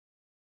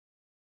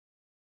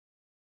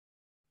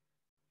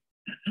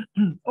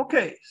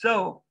Okay,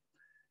 so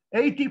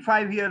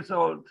 85 years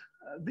old.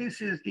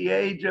 This is the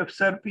age of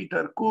Sir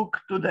Peter Cook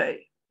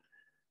today.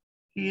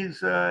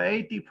 He's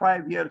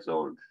 85 years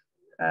old,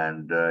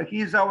 and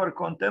he's our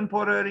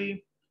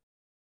contemporary,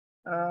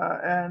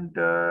 and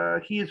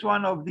he's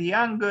one of the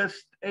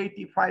youngest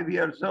 85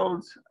 years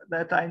olds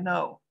that I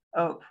know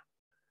of.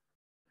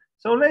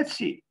 So let's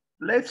see.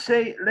 Let's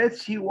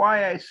see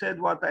why I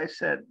said what I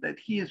said, that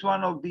he is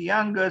one of the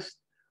youngest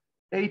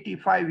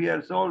 85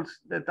 years olds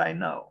that I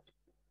know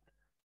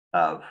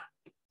of.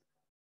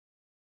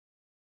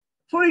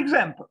 For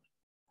example,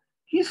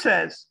 he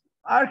says,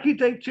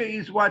 architecture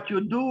is what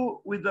you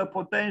do with the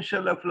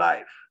potential of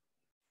life.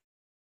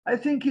 I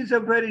think it's a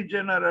very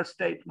generous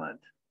statement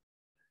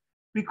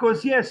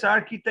because yes,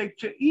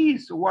 architecture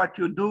is what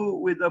you do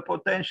with the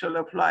potential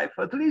of life.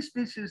 At least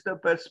this is the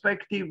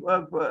perspective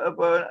of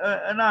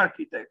an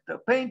architect. A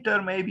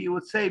painter maybe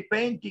would say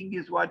painting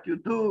is what you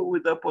do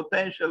with the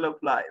potential of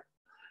life.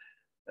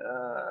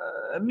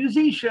 A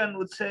musician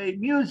would say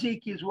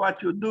music is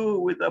what you do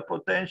with the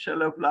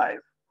potential of life.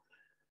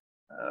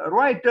 A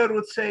writer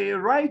would say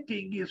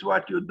writing is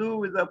what you do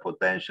with the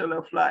potential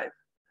of life.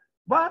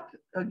 But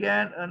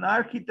again, an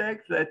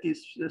architect, that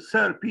is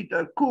Sir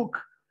Peter Cook,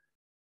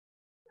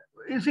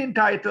 is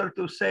entitled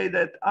to say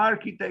that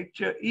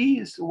architecture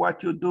is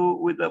what you do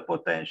with the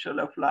potential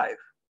of life.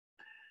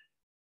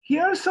 He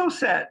also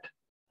said,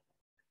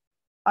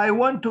 I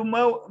want to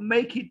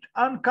make it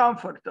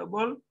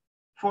uncomfortable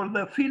for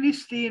the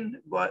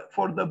Philistine,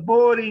 for the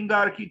boring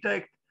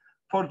architect,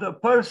 for the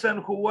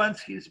person who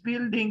wants his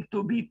building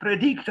to be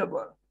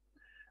predictable.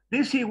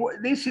 This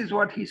is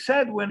what he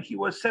said when he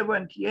was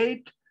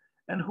 78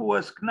 and who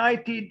was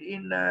knighted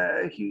in,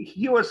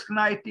 he was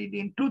knighted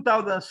in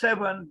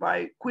 2007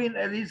 by Queen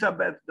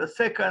Elizabeth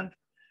II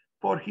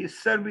for his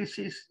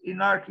services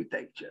in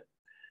architecture.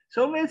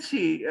 So let's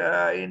see,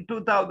 in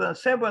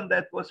 2007,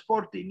 that was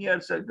 14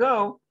 years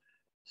ago.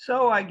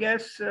 So I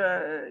guess,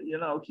 you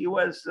know, he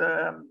was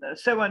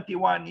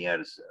 71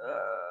 years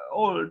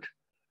old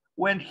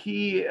when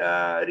he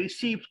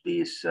received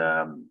this,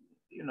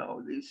 you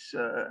know, this,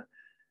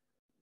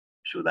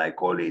 should I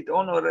call it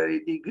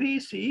honorary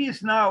degrees. He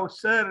is now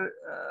Sir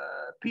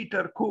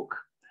Peter Cook.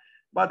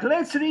 But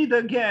let's read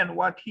again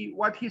what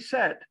he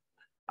said.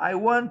 I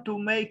want to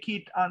make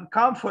it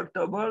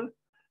uncomfortable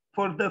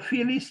for the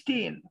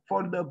Philistine,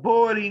 for the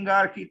boring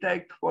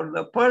architect, for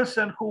the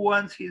person who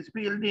wants his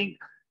building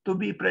to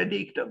be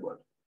predictable.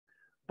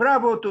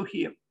 Bravo to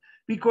him,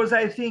 because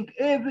I think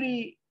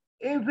every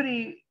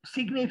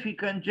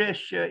significant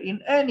gesture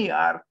in any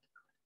art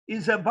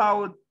is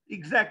about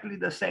exactly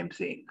the same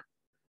thing.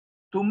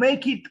 To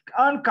make it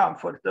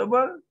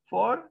uncomfortable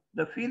for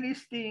the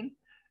Philistine,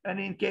 and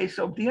in case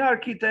of the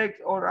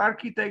architect or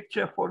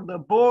architecture, for the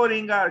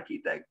boring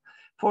architect,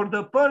 for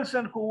the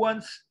person who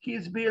wants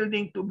his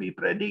building to be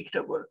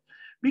predictable.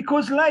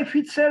 Because life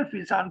itself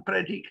is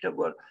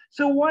unpredictable.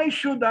 So why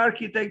should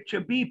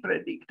architecture be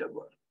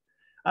predictable?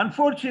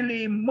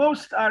 Unfortunately,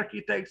 most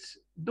architects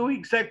do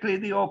exactly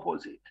the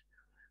opposite.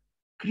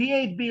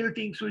 Create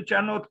buildings which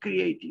are not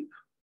creative.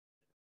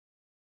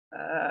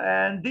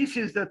 And this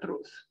is the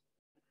truth.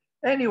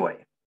 Anyway,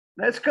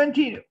 let's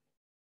continue.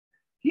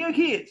 Here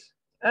he is.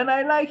 And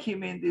I like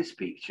him in this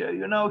picture.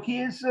 You know, he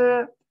is,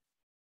 I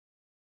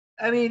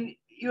mean,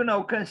 you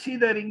know,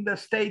 considering the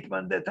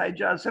statement that I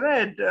just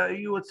read,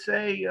 you would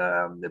say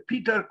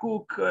Peter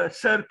Cook,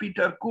 Sir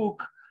Peter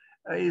Cook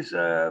is,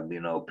 you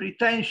know,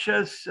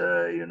 pretentious,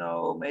 you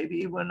know, maybe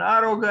even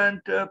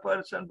arrogant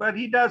person, but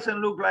he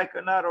doesn't look like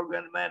an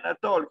arrogant man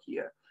at all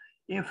here.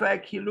 In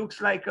fact, he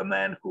looks like a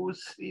man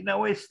who's, in a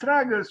way,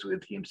 struggles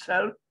with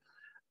himself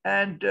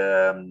and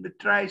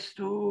tries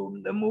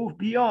to move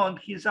beyond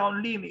his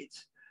own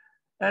limits.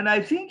 And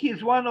I think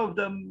he's one of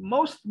the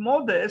most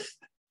modest,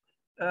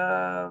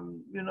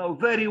 you know,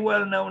 very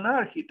well-known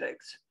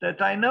architects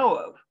that I know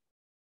of,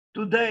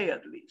 today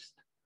at least.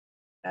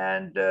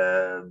 And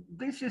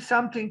this is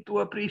something to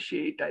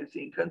appreciate, I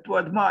think, and to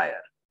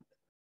admire.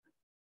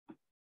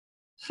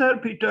 Sir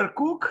Peter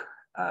Cook,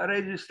 a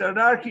registered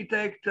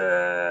architect,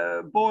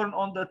 born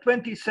on the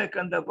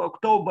 22nd of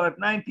October,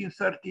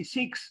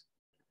 1936,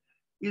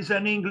 is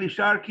an English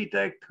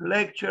architect,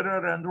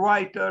 lecturer, and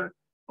writer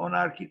on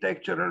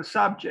architectural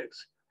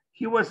subjects.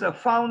 He was a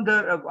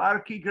founder of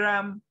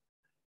Archigram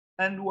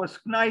and was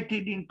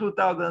knighted in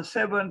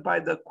 2007 by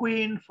the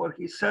Queen for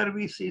his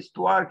services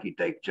to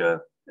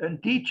architecture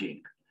and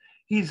teaching.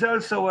 He's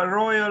also a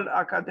Royal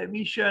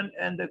Academician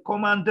and the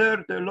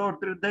Commandeur de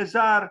l'Ordre des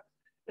Arts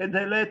et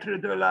des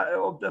Lettres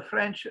of the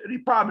French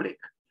Republic.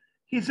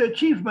 His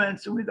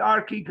achievements with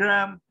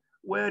Archigram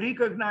were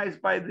recognized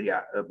by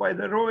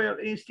the Royal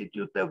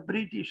Institute of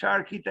British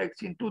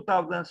Architects in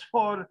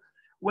 2004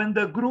 when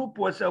the group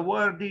was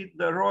awarded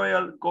the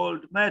Royal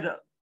Gold Medal.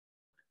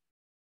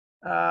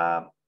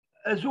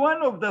 As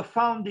one of the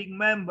founding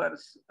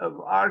members of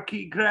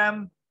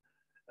Archigram,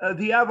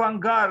 the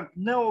avant-garde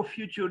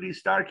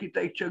neo-futurist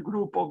architecture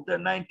group of the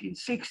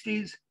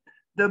 1960s,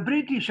 the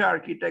British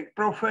architect,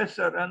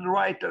 professor, and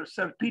writer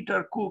Sir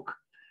Peter Cook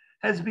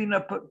has been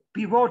a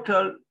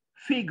pivotal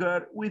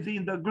figure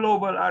within the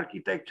global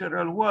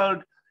architectural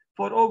world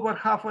for over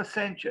half a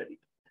century.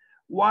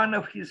 One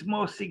of his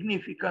most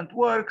significant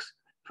works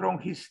from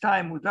his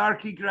time with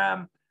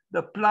Archigram,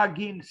 the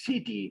plug-in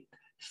city,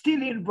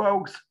 still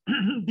invokes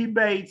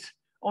debates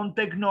on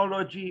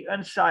technology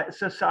and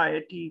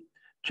society,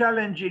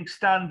 challenging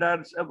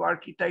standards of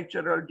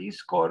architectural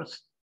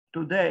discourse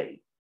today.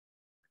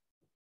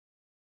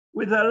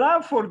 With a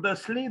love for the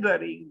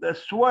slithering, the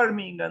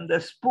swarming, and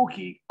the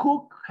spooky,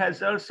 Cook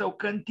has also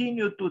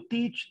continued to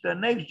teach the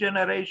next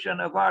generation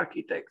of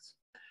architects.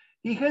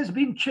 He has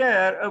been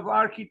chair of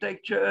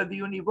architecture at the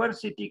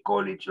University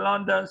College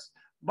London's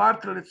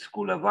Bartlett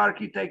School of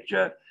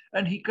Architecture,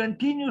 and he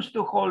continues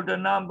to hold a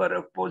number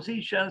of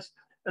positions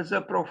as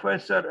a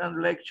professor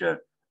and lecturer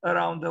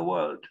around the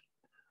world.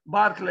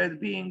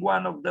 Bartlett being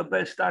one of the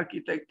best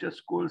architecture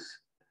schools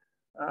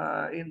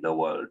in the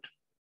world.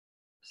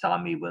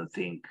 Some even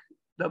think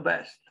the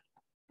best.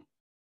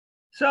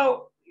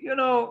 So, you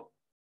know,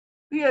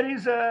 here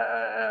is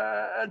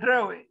a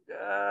drawing,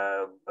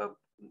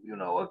 you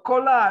know, a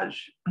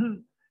collage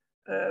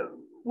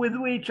with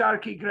which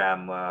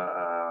Archigram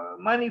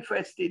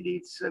manifested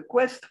its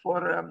quest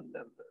for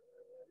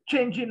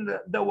changing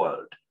the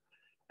world.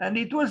 And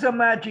it was a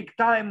magic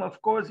time,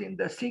 of course, in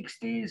the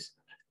 60s,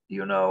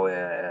 you know,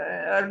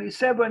 early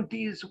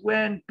 70s,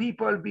 when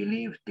people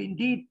believed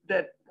indeed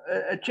that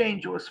a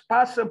change was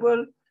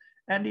possible.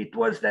 And it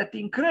was that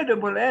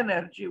incredible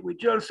energy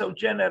which also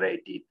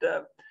generated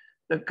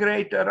the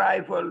great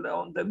arrival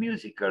on the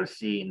musical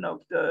scene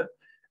of the,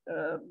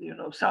 you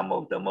know, some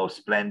of the most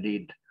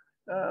splendid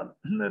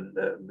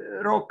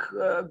rock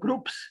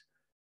groups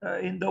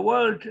in the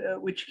world,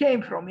 which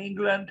came from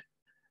England.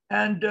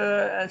 And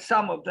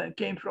some of them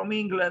came from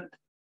England.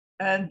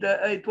 And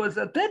it was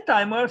at that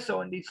time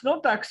also, and it's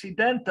not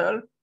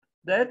accidental,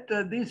 that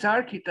these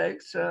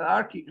architects,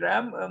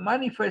 Archigram,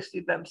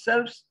 manifested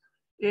themselves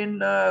in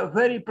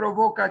very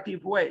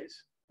provocative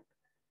ways.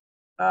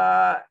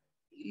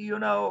 You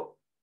know,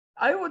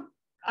 I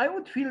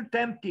would feel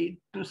tempted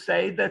to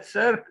say that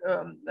Sir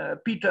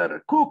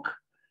Peter Cook,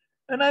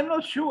 and I'm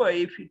not sure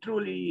if he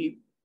truly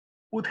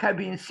would have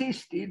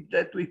insisted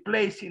that we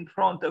place in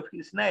front of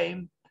his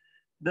name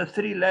the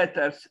three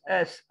letters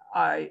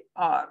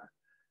SIR.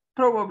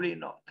 Probably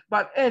not.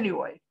 But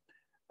anyway,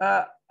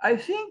 I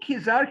think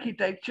his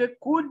architecture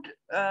could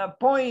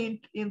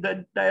point in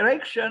the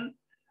direction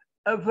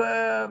of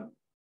a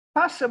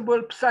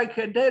possible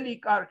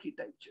psychedelic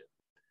architecture.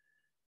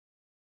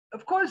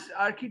 Of course,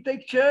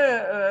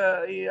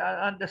 architecture,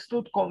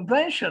 understood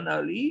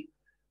conventionally,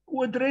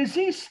 would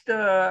resist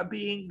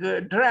being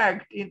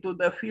dragged into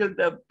the field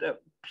of the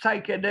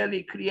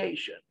psychedelic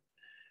creation,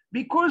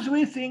 because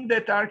we think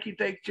that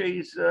architecture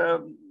is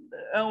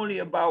only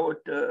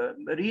about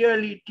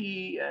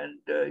reality and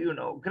you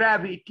know,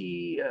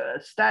 gravity,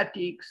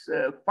 statics,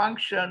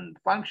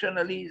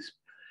 functionalism,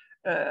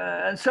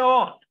 and so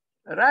on,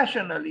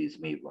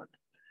 rationalism even.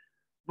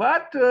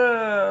 But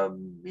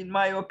in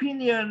my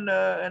opinion,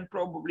 and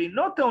probably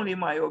not only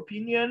my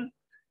opinion,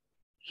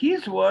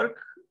 his work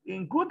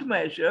in good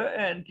measure,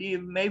 and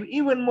maybe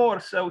even more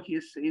so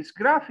his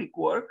graphic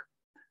work,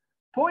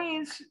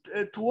 points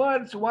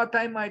towards what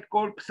I might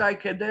call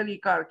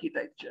psychedelic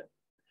architecture.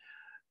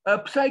 A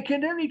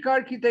psychedelic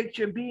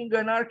architecture being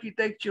an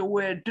architecture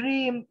where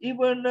dream,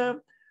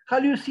 even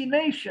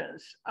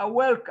hallucinations are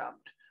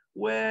welcomed,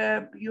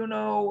 where, you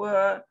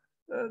know,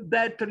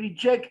 that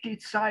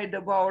rejected side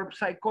of our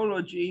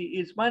psychology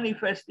is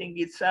manifesting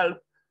itself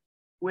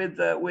with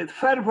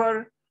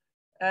fervor.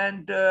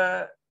 And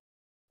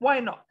why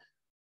not?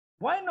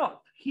 Why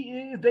not?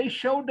 They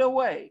showed the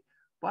way,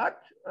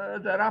 but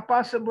there are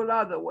possible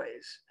other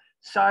ways.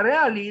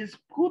 Surrealism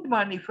could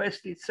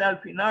manifest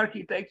itself in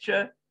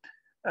architecture,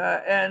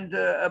 and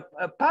a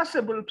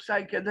possible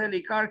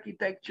psychedelic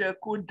architecture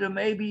could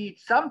maybe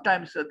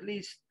sometimes at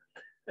least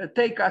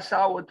take us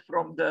out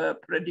from the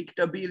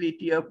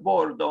predictability of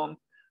boredom,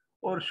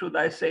 or should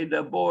I say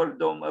the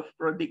boredom of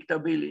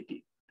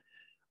predictability.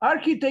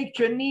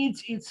 Architecture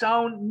needs its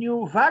own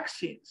new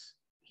vaccines.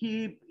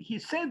 He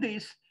said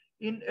this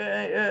in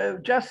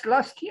just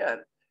last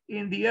year,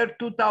 in the year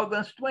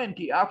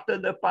 2020, after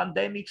the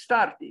pandemic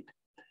started.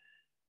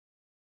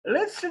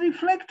 Let's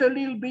reflect a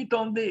little bit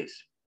on this.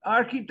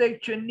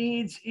 Architecture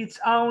needs its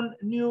own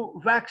new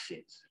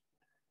vaccines.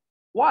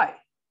 Why?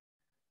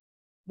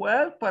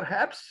 Well,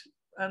 perhaps,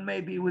 and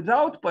maybe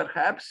without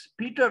perhaps,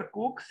 Peter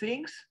Cook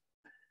thinks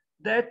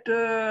that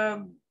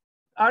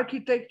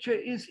architecture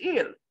is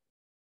ill.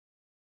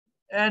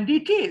 And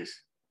it is.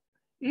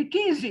 It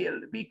is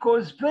ill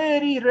because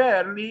very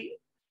rarely,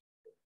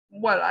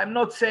 well, I'm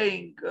not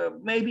saying,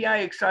 maybe I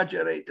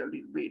exaggerate a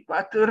little bit,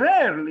 but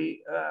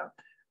rarely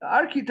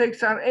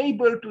architects are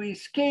able to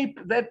escape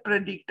that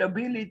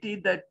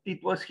predictability that it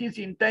was his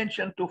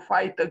intention to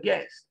fight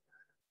against.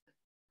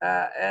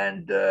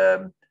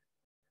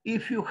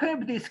 If you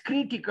have this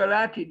critical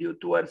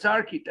attitude towards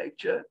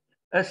architecture,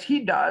 as he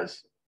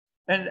does,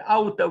 and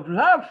out of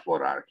love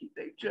for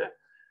architecture,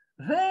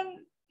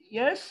 then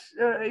yes,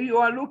 you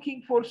are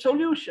looking for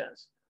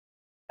solutions.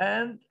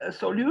 And a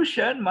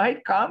solution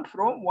might come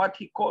from what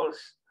he calls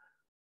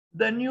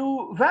the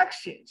new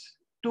vaccines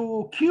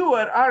to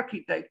cure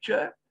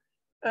architecture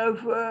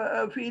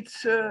of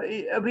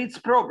its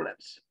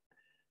problems.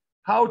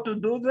 How to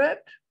do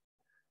that?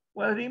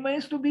 Well,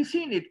 remains to be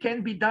seen. It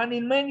can be done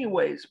in many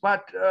ways,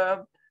 but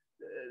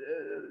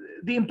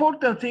the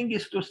important thing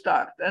is to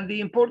start, and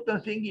the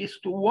important thing is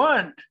to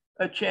want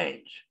a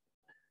change.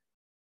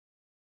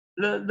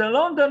 The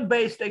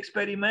London-based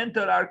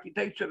experimental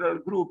architectural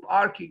group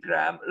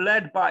Archigram,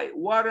 led by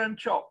Warren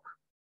Chalk,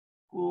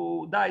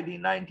 who died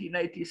in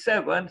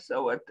 1987,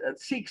 so at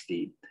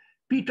 60,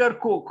 Peter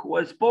Cook, who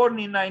was born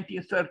in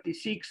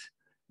 1936,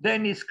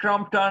 Dennis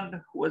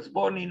Crampton, who was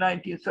born in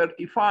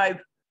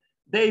 1935,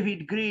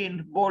 David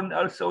Green, born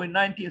also in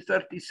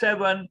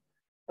 1937,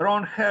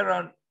 Ron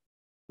Heron,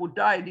 who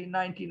died in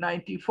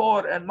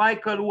 1994, and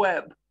Michael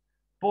Webb,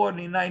 born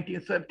in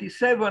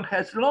 1937,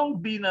 has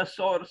long been a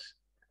source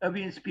of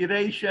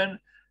inspiration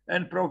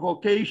and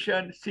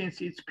provocation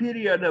since its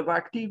period of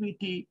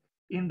activity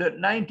in the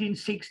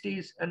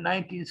 1960s and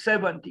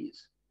 1970s.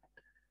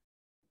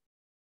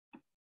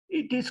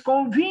 It is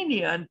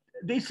convenient,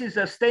 this is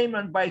a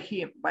statement by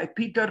him, by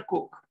Peter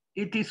Cook,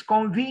 it is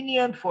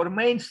convenient for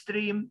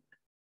mainstream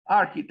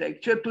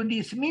architecture to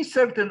dismiss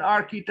certain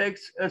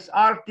architects as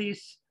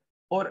artists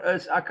or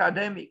as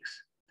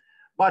academics.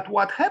 But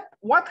what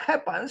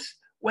happens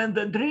when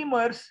the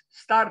dreamers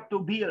start to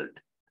build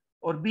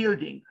or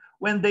building,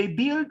 when they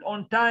build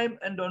on time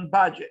and on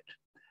budget?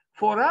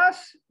 For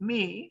us,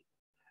 me,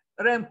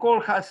 Rem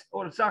Koolhaas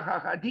or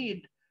Zaha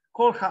Hadid,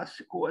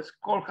 Koolhaas, who was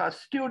Koolhaas'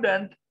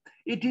 student,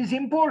 it is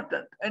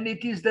important, and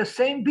it is the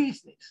same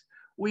business.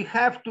 We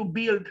have to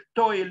build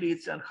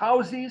toilets and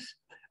houses,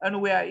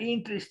 and we are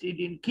interested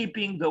in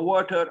keeping the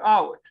water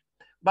out.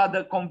 But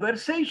the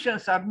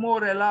conversations are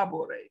more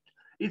elaborate.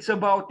 It's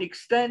about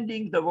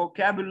extending the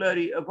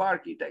vocabulary of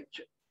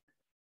architecture.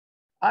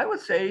 I would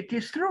say it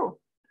is true.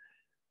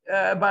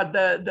 But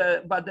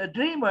the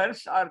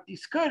dreamers are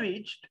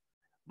discouraged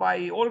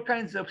by all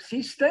kinds of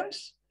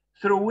systems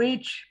through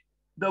which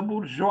the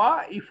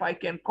bourgeois, if I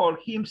can call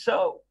him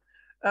so,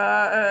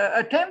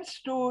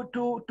 attempts to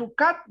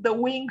cut the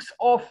wings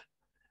off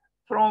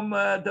from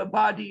the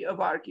body of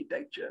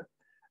architecture.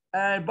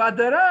 But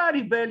there are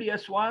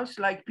rebellious ones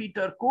like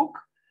Peter Cook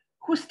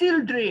who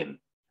still dream.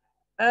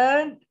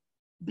 And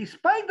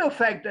despite the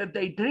fact that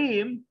they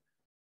dream,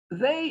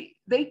 they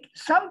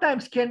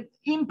sometimes can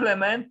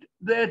implement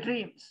their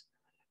dreams.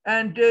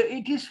 And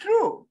it is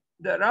true,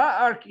 there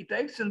are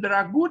architects and there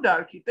are good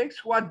architects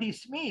who are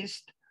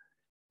dismissed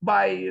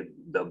by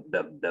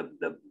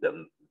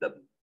the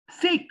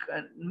thick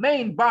and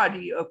main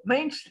body of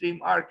mainstream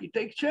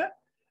architecture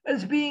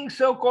as being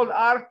so-called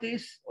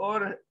artists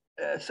or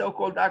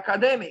so-called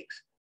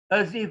academics,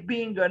 as if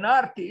being an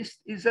artist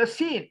is a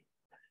sin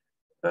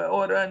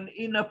or an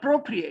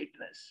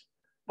inappropriateness.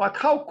 But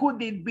how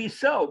could it be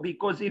so?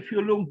 Because if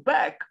you look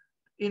back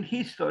in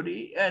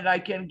history, and I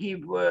can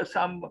give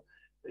some,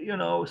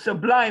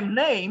 sublime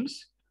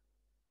names,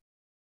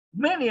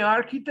 many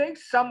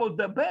architects, some of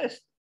the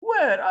best,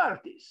 were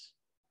artists.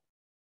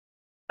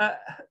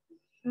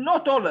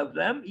 Not all of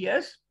them,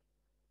 yes,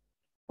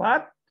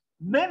 but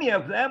many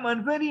of them,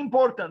 and very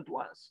important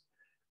ones.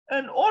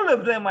 And all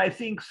of them, I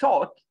think,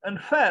 thought and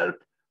felt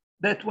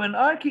that when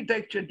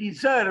architecture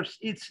deserves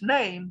its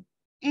name,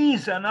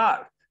 is an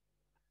art.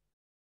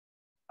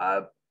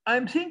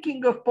 I'm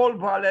thinking of Paul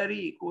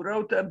Valéry, who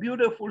wrote a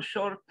beautiful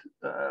short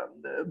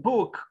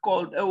book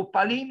called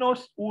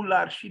Eupalinos ou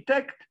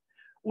l'architecte,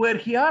 where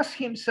he asked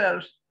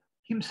himself,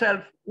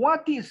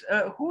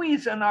 who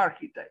is an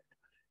architect?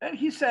 And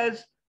he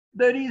says,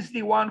 there is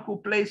the one who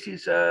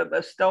places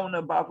a stone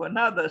above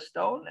another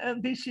stone,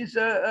 and this is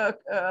a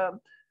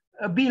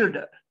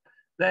builder.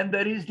 Then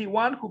there is the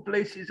one who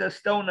places a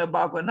stone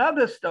above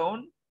another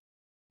stone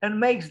and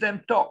makes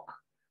them talk,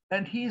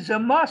 and he's a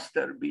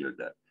master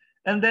builder.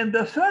 And then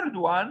the third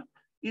one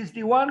is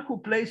the one who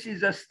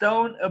places a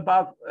stone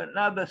above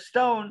another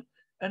stone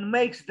and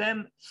makes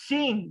them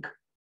sing.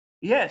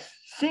 Yes,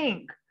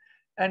 sing.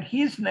 And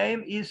his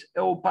name is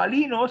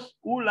Eupalinos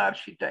ou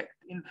l'architecte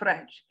in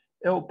French.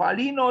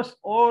 Eupalinos,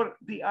 or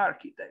the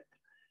architect.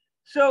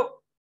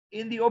 So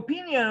in the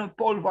opinion of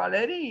Paul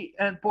Valéry,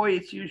 and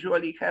poets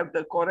usually have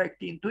the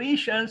correct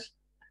intuitions,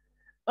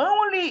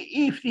 only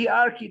if the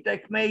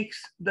architect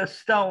makes the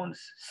stones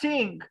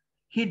sing,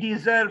 he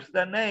deserves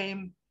the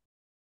name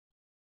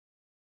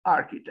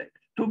architect,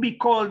 to be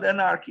called an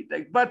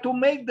architect. But to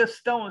make the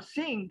stones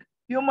sing,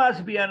 you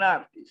must be an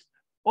artist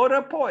or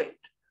a poet.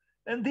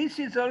 And this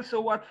is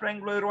also what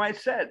Frank Lloyd Wright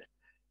said.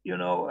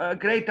 A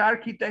great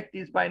architect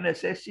is by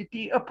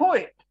necessity a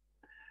poet.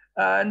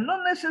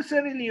 Not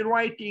necessarily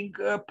writing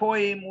a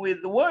poem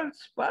with words,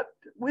 but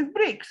with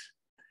bricks.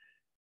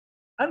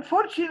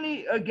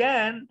 Unfortunately,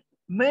 again,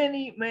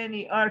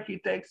 many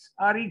architects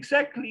are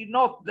exactly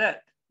not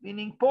that,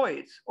 meaning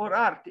poets or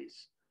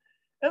artists.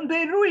 And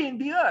they ruin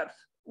the earth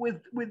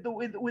with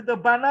the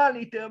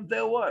banality of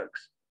their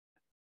works.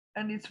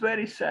 And it's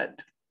very sad.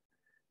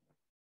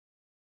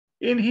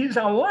 In his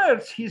own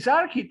words, his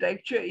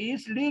architecture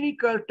is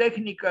lyrical,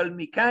 technical,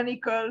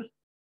 mechanical,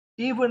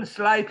 even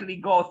slightly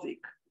Gothic.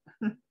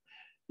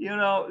 You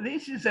know,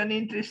 this is an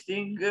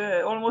interesting,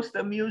 almost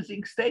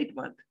amusing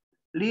statement.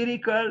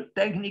 Lyrical,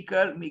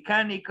 technical,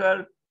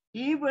 mechanical,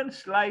 even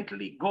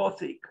slightly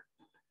Gothic.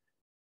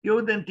 You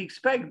wouldn't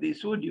expect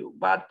this, would you?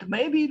 But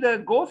maybe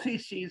the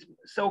Gothicism,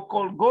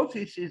 so-called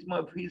Gothicism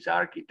of his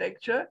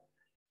architecture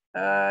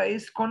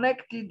is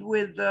connected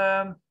with,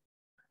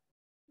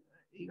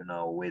 you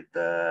know, with,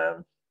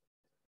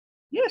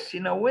 yes,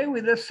 in a way,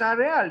 with the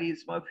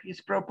surrealism of his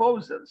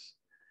proposals.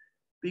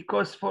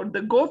 Because for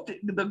the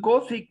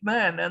Gothic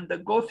man and the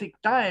Gothic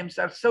times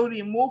are so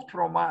removed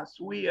from us,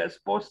 we as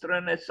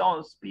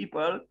post-Renaissance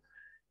people,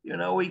 you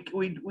know,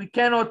 we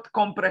cannot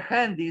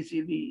comprehend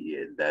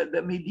easily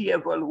the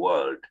medieval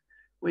world,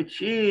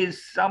 which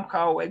is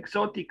somehow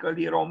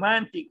exotically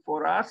romantic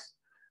for us.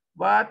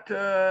 But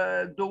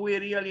do we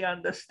really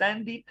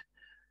understand it?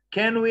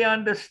 Can we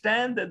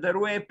understand that there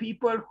were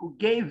people who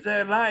gave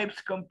their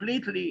lives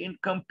completely in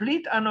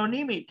complete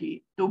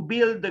anonymity to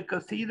build the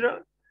cathedral?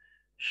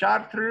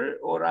 Chartres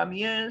or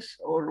Amiens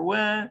or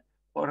Rouen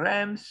or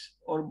Reims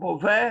or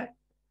Beauvais?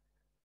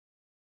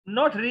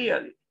 Not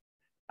really.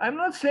 I'm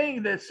not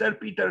saying that Sir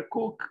Peter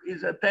Cook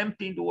is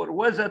attempting or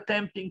was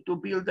attempting to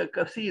build a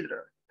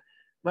cathedral,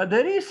 but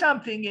there is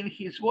something in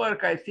his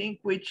work, I think,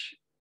 which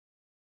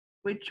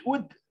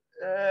would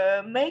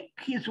make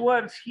his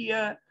words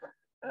here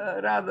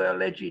rather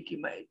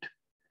legitimate.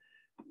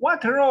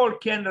 What role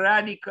can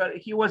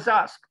he was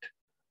asked,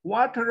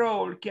 what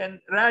role can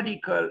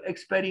radical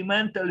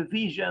experimental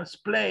visions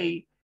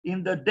play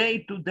in the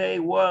day-to-day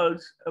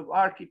worlds of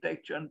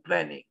architecture and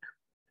planning?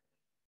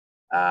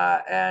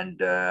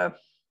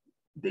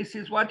 This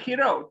is what he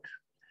wrote.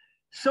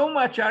 So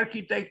much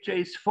architecture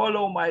is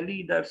follow my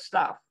leader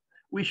stuff.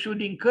 We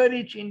should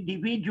encourage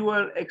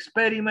individual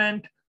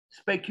experiment,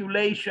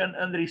 speculation,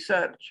 and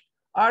research.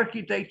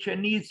 Architecture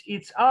needs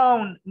its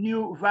own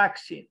new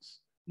vaccines.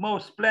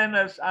 Most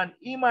planners are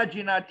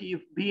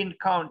imaginative bean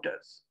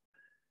counters.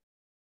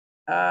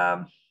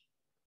 Yeah,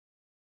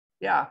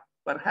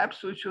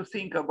 perhaps we should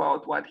think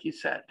about what he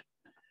said.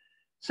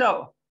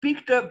 So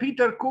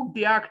Peter Cook,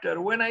 the actor,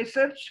 when I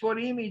searched for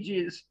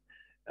images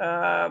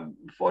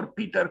for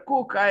Peter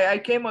Cook, I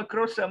came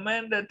across a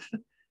man that,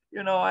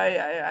 you know,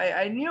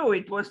 I knew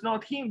it was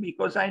not him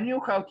because I knew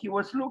how he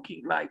was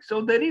looking like.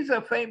 So there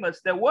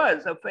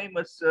was a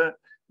famous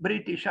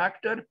British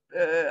actor,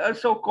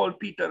 also called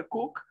Peter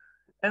Cook,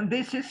 and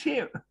this is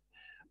him,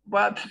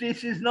 but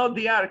this is not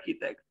the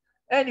architect.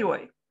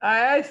 Anyway,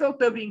 I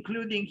thought of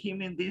including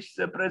him in this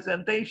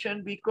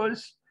presentation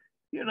because,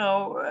 you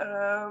know,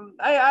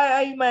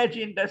 I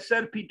imagine that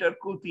Sir Peter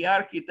Cook, the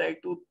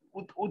architect,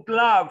 would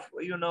love,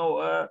 you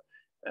know,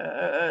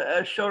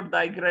 a short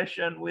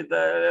digression with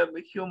a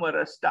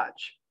humorous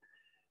touch.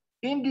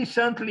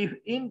 Indecently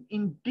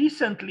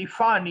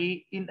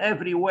funny in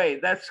every way.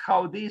 That's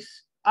how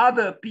this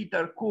other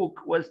Peter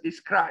Cook was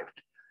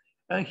described.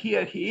 And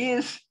here he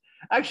is.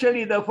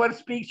 Actually, the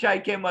first picture I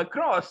came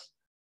across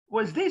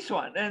was this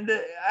one. And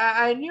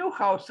I knew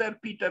how Sir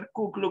Peter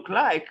Cook looked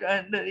like.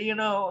 And, you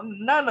know,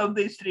 none of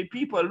these three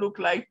people look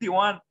like the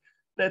one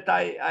that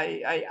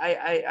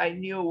I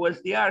knew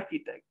was the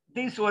architect.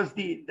 This was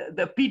the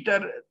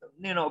Peter,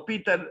 you know,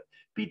 Peter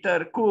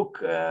Cook,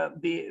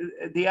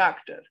 the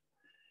actor.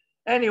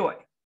 Anyway,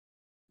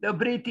 the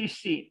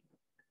British scene.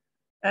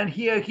 And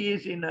here he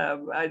is in a,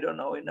 I don't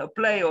know, in a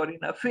play or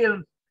in a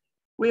film.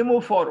 We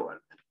move forward.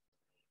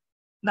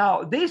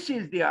 Now, this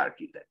is the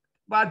architect.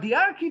 But the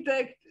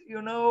architect,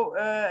 you know,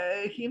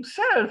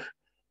 himself,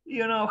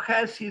 you know,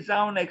 has his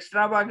own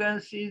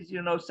extravagances.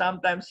 You know,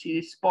 sometimes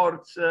he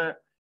sports,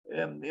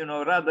 you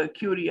know, rather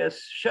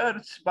curious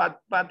shirts, but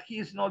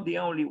he's not the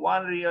only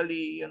one,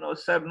 really. You know,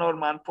 Sir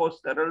Norman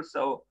Foster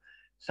also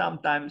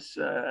sometimes,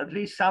 at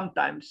least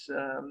sometimes,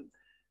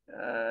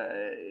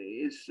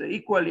 is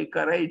equally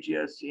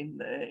courageous in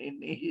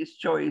his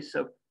choice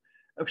of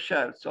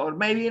shirts, or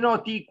maybe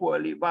not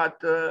equally,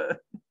 but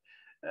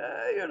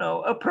you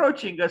know,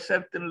 approaching a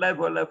certain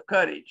level of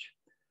courage.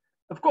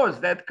 Of course,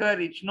 that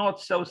courage not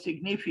so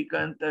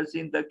significant as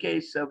in the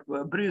case of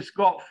Bruce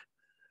Goff,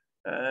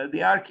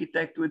 the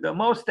architect with the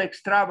most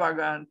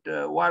extravagant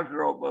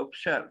wardrobe of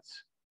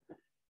shirts.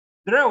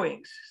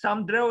 Drawings,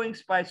 some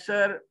drawings by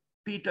Sir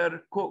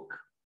Peter Cook.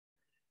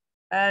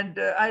 And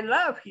I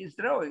love his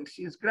drawings,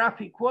 his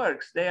graphic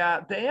works. They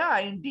are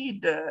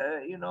indeed,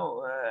 you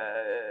know,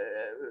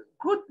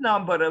 good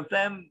number of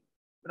them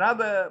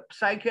rather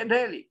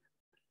psychedelic.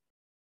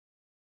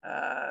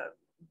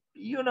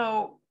 You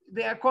know,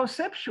 they are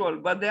conceptual,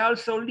 but they're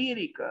also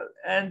lyrical.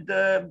 And,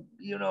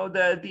 you know,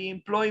 the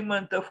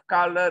employment of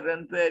color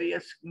and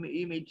various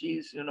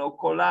images, you know,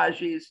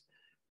 collages,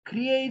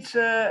 creates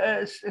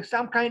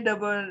some kind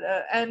of an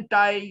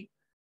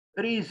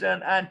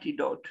anti-reason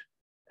antidote.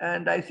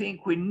 And I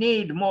think we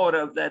need more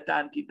of that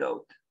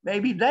antidote.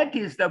 Maybe that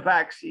is the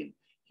vaccine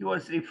he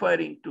was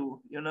referring to.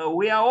 You know,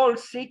 we are all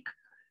sick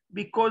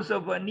because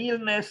of an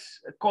illness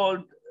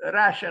called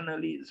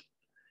rationalism.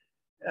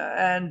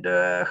 And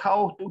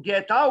how to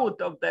get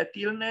out of that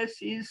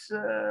illness is,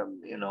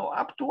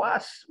 up to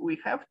us. We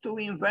have to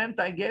invent,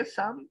 I guess,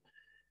 some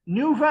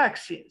new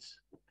vaccines.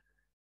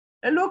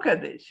 And look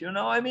at this,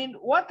 I mean,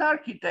 what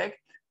architect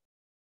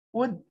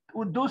would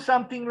do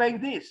something like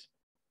this?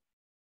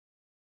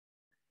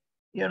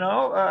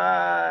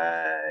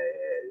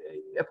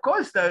 Of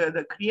course,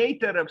 the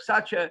creator of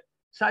such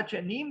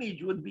an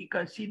image would be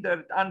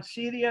considered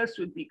unserious,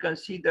 would be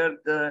considered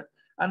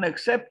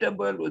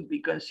unacceptable, would be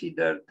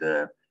considered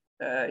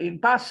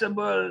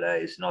impossible.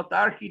 It's not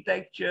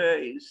architecture.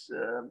 It's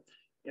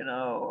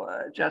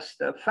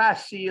just a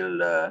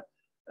facile.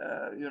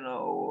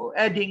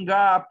 Adding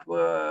up,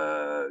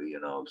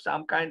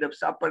 some kind of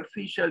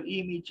superficial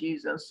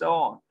images and so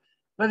on.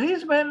 But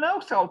this man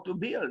knows how to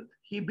build.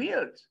 He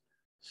builds.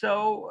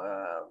 So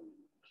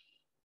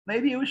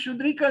maybe we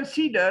should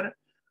reconsider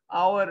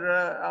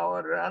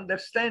our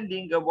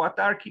understanding of what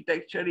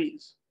architecture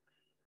is.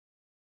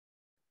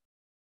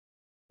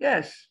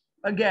 Yes,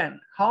 again,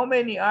 how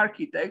many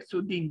architects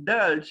would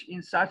indulge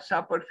in such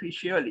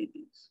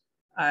superficialities?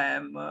 I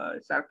am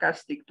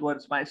sarcastic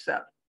towards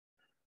myself.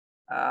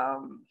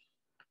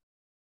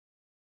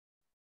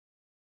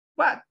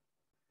 But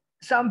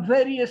some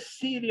very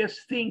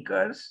serious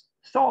thinkers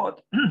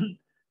thought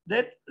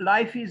that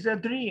life is a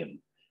dream.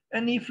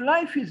 And if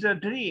life is a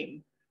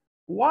dream,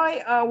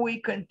 why are we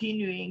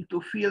continuing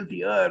to fill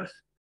the earth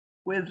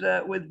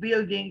with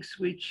buildings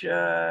which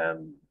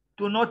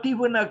do not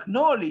even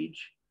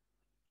acknowledge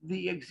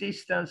the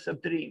existence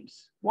of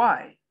dreams?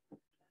 Why?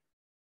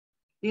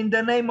 In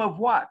the name of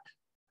what?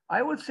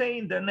 I would say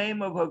in the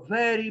name of a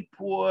very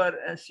poor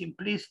and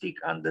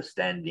simplistic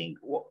understanding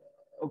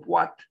of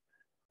what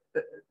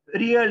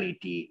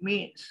reality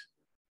means.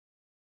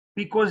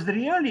 Because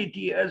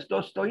reality, as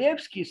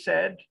Dostoevsky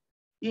said,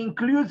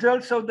 includes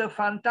also the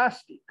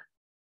fantastic.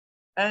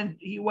 And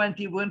he went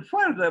even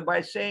further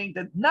by saying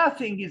that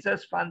nothing is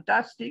as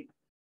fantastic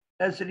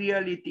as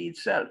reality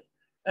itself.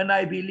 And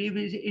I believe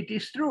it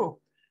is true.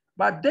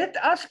 But that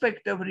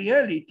aspect of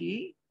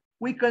reality,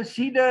 we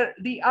consider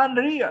the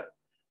unreal,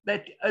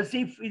 that as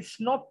if it's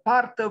not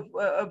part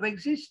of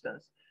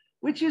existence,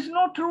 which is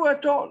not true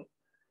at all.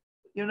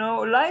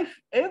 Life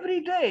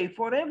every day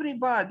for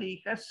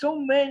everybody has so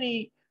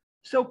many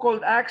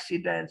so-called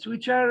accidents,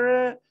 which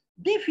are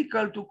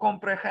difficult to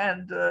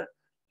comprehend,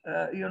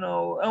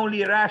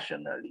 only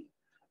rationally.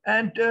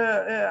 And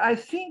I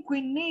think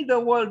we need a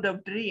world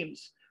of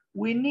dreams.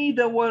 We need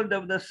a world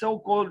of the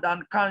so-called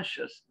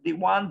unconscious, the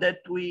one that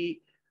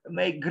we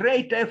make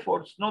great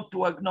efforts not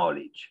to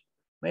acknowledge.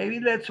 Maybe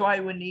that's why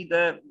we need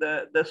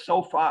the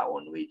sofa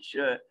on which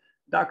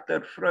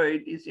Dr.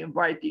 Freud is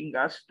inviting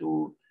us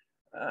to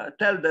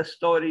tell the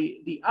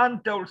story, the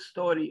untold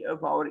story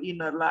of our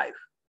inner life.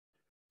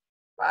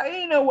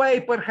 In a way,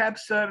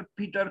 perhaps Sir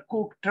Peter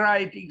Cook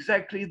tried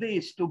exactly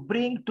this, to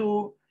bring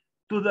to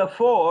the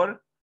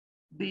fore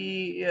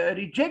the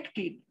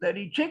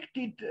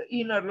rejected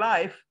inner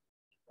life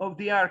of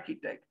the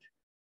architect.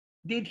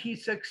 Did he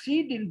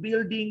succeed in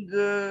building,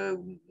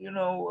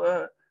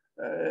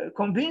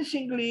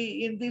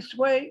 convincingly in this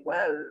way?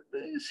 Well,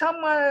 in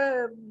some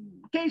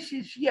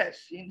cases,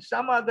 yes. In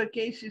some other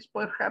cases,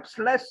 perhaps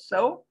less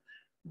so,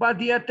 but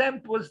the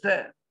attempt was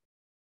there.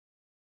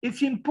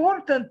 It's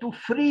important to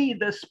free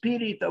the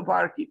spirit of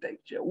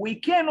architecture. We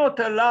cannot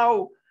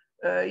allow,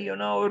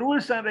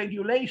 rules and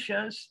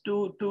regulations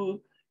to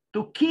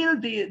kill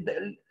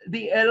the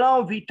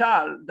élan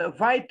vital, the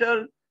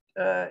vital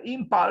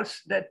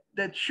impulse that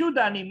should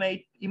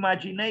animate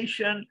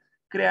imagination,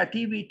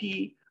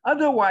 creativity.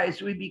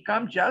 Otherwise, we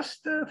become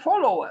just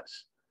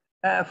followers.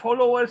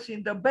 Followers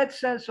in the bad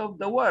sense of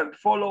the word,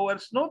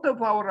 followers not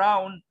of our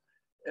own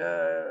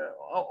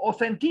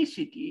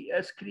authenticity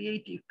as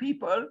creative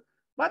people,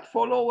 but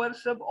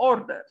followers of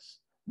orders,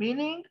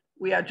 meaning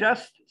we are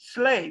just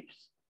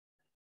slaves.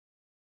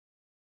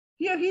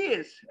 Here he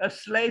is, a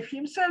slave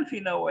himself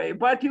in a way,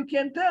 but you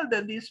can tell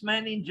that this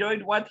man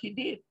enjoyed what he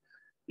did.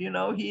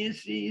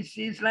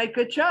 He's like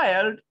a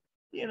child,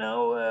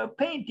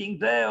 painting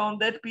there on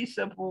that piece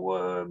of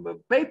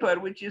paper,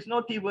 which is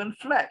not even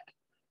flat.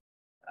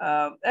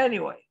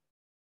 Anyway.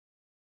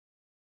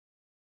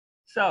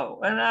 So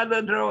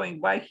another drawing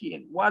by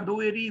him. What do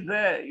we read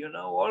there?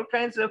 All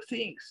kinds of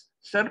things.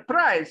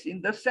 Surprise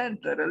in the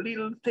center, a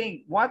little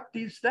thing. What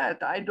is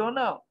that? I don't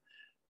know.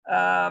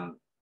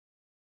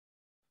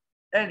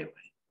 Anyway,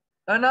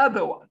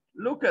 another one.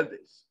 Look at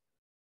this.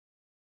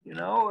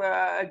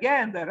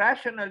 Again, the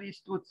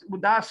rationalist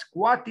would ask,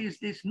 what is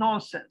this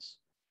nonsense?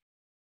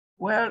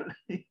 Well,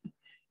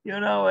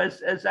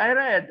 as I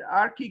read,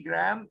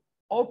 archigram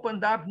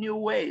opened up new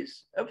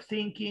ways of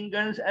thinking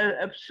and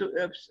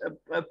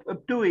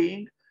of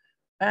doing,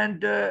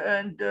 and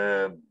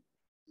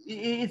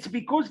it's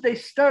because they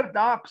stirred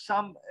up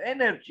some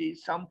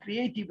energies, some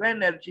creative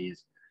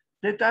energies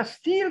that are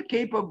still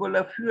capable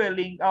of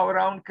fueling our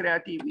own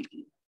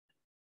creativity.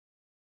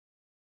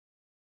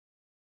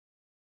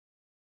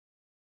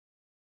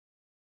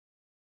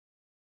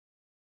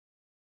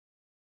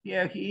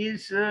 Yeah, he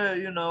is,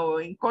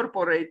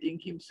 incorporating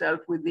himself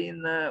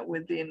within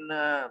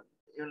a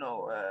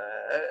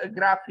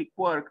graphic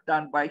work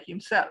done by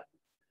himself.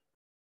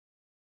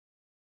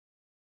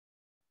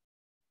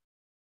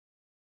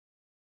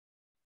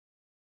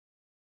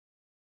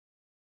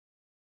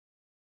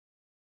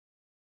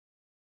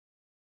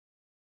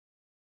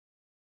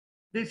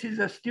 This is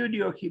a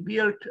studio he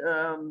built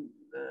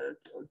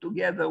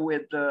together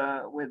with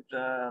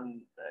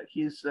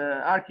his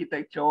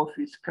architecture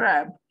office,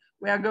 Crab.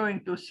 We are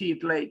going to see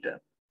it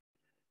later.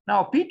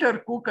 Now,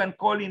 Peter Cook and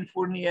Colin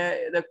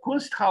Fournier, the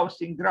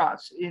Kunsthaus in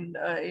Graz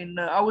in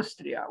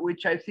Austria,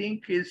 which I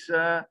think is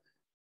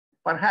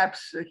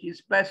perhaps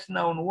his best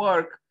known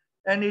work,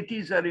 and it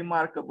is a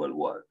remarkable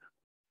work.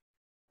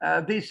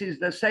 This is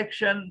the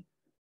section,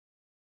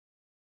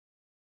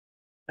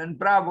 and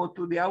bravo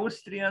to the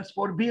Austrians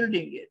for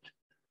building it.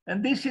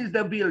 And this is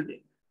the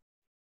building.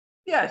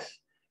 Yes,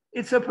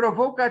 it's a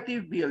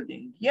provocative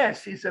building.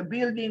 Yes, it's a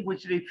building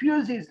which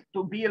refuses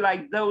to be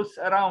like those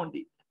around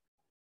it.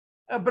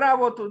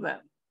 Bravo to them.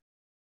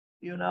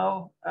 We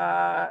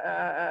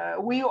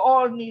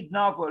all need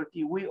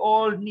novelty. We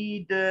all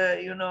need,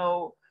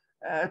 to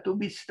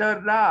be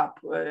stirred up,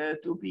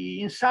 to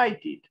be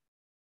incited.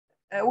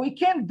 We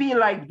can't be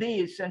like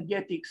this and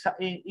get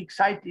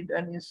excited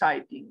and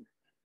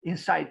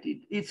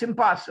incited. It's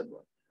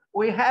impossible.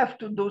 We have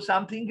to do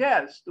something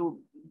else, to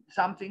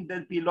something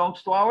that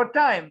belongs to our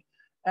time,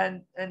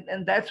 and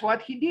that's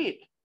what he did.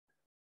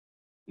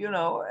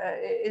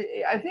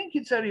 I think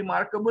it's a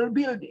remarkable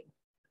building,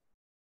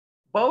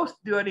 both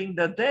during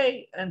the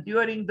day and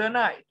during the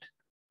night.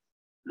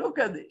 Look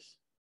at this.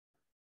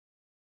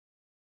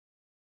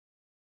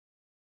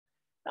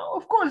 Now,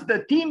 of course,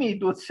 the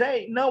timid would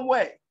say, no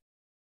way.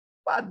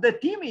 But the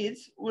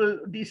timids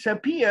will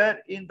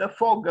disappear in the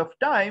fog of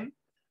time,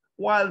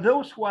 while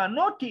those who are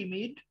not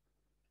timid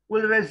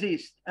will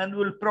resist and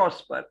will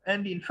prosper,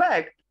 and in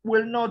fact,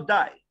 will not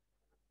die.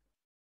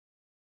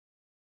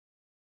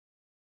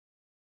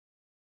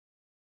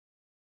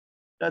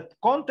 That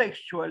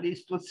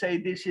contextualist would say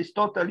this is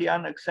totally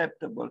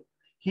unacceptable.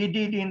 He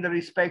didn't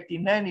respect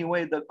in any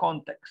way the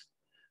context.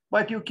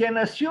 But you can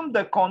assume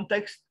the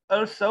context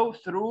also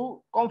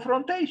through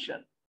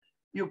confrontation.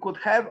 You could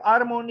have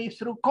harmony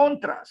through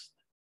contrast.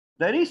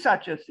 There is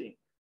such a thing.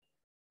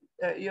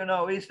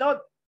 It's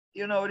not,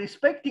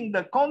 respecting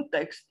the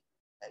context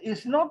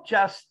is not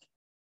just,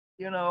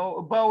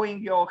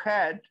 bowing your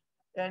head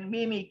and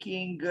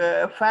mimicking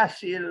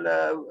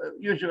facile,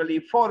 usually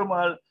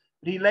formal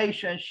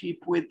relationship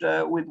with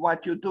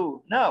what you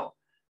do. No.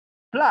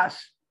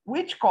 Plus,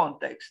 which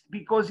context?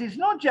 Because it's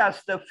not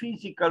just the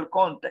physical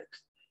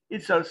context.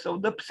 It's also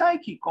the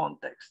psychic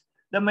context,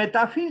 the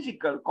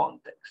metaphysical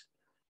context.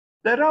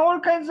 There are all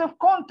kinds of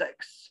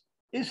contexts.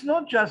 It's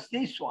not just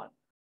this one,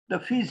 the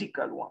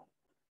physical one.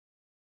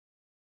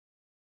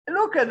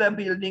 Look at the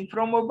building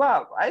from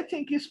above. I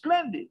think it's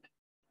splendid.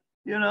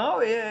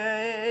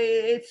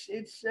 It's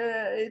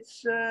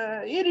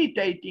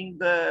irritating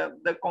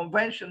the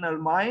conventional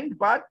mind,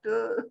 but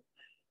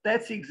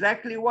that's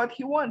exactly what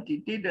he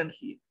wanted, didn't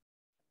he?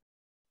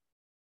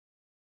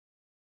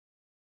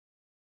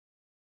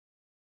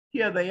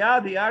 Here they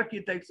are, the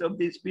architects of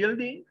this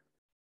building.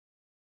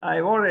 I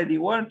already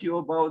warned you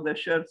about the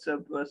shirts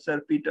of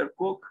Sir Peter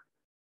Cook.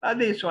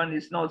 This one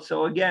is not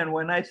so. Again,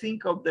 when I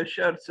think of the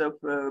shirts of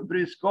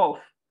Bruce Goff,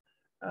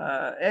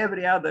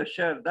 every other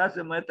shirt,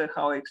 doesn't matter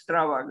how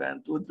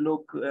extravagant, would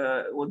look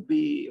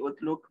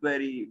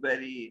very,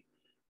 very,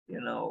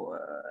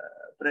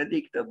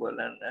 predictable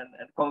and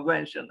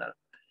conventional.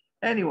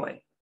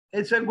 Anyway,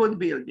 it's a good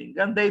building,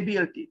 and they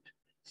built it.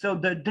 So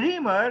the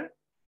dreamer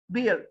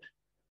built,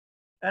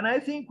 and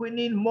I think we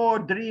need more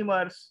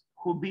dreamers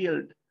who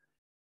build.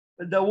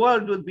 The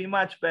world would be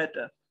much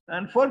better.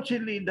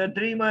 Unfortunately, the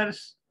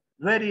dreamers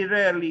very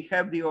rarely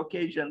have the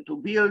occasion to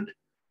build,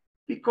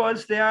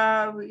 because they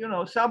are,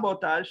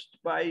 sabotaged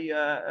by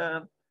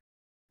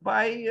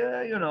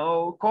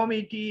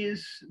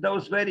committees,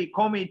 those very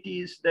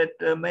committees that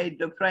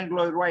made Frank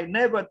Lloyd Wright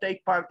never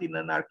take part in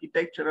an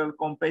architectural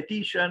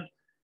competition,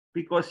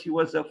 because he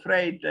was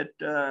afraid that,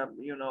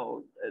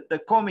 the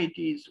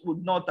committees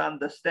would not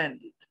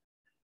understand it.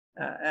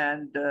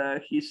 And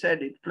he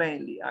said it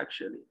plainly,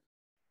 actually.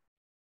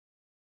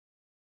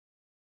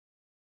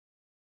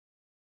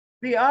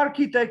 The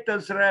architect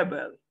as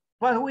rebel.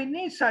 But we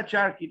need such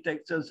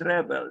architects as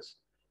rebels,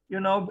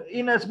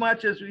 in as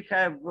much as we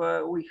have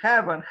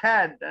and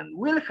had and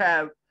will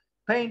have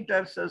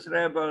painters as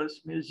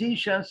rebels,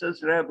 musicians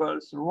as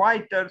rebels,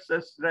 writers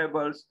as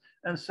rebels,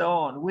 and so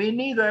on. We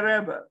need a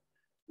rebel.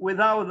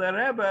 Without the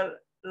rebel,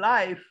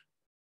 life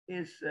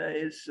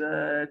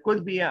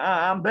could be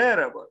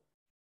unbearable.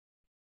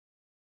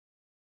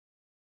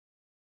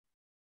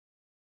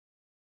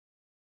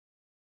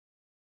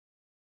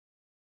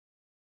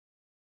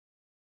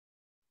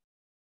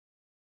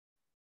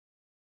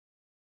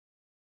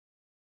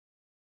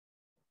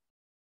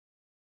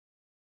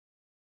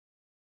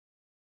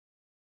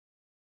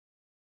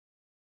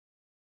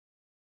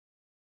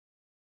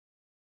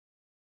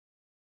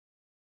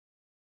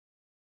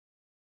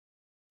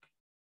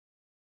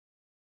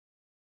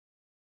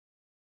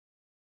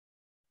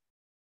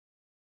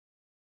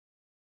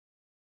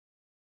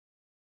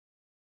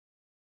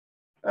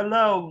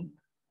 alone.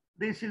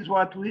 This is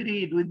what we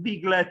read with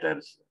big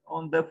letters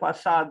on the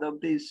facade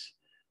of this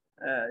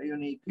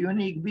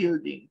unique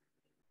building.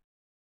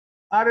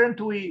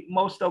 Aren't we,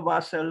 most of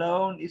us,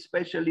 alone,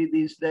 especially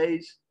these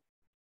days?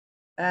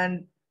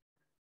 And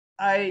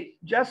I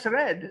just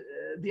read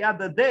the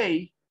other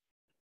day,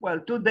 well,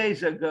 2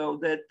 days ago,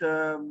 that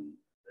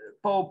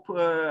Pope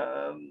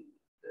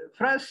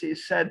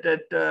Francis said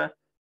that, the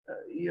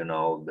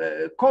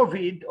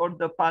COVID or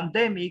the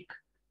pandemic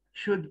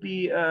should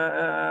be,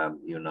 an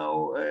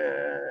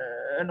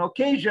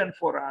occasion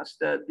for us.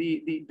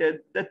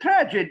 The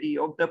tragedy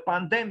of the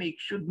pandemic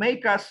should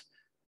make us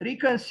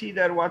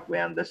reconsider what we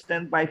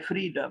understand by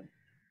freedom.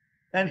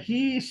 And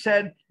he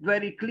said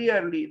very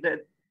clearly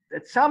that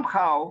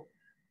somehow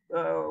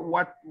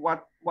what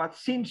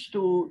seems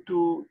to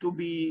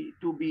be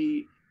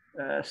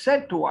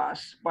said to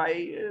us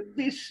by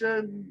this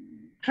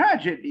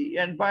tragedy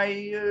and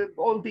by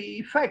all the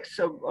effects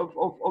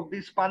of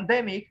this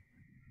pandemic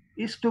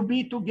is to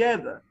be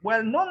together.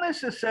 Well, not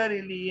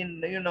necessarily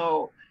in,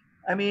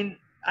 I mean,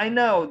 I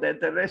know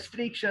that the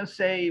restrictions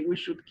say we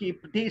should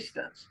keep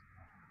distance,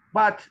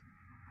 but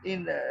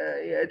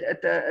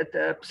at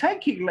a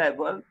psychic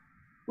level,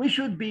 we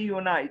should be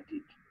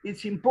united.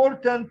 It's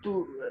important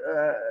to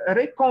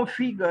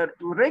reconfigure,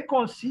 to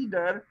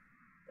reconsider,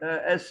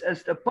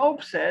 as the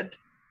Pope said,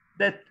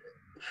 that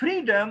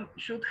freedom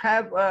should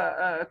have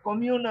a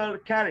communal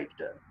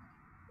character.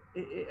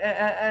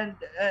 And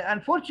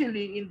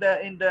unfortunately, in the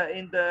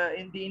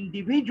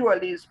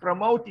individualism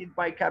promoted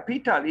by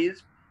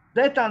capitalism,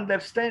 that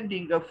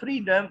understanding of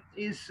freedom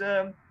is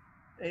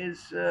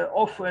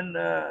often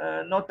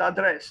not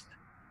addressed.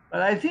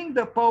 But I think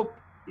the Pope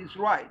is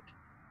right.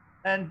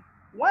 And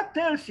what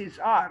else is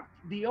art?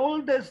 The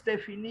oldest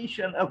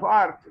definition of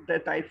art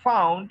that I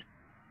found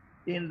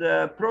in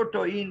the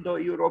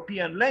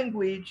Proto-Indo-European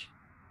language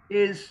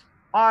is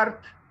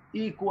art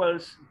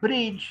equals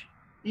bridge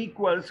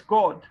equals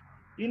God.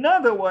 In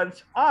other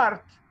words,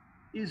 art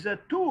is a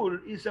tool,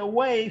 is a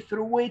way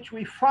through which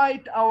we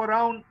fight our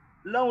own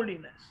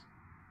loneliness.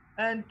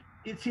 And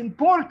it's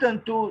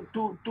important to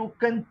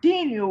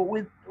continue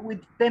with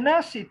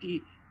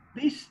tenacity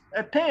this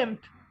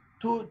attempt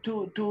to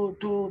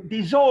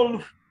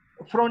dissolve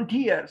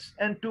frontiers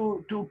and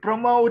to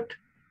promote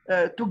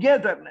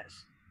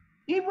togetherness.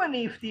 Even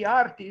if the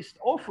artist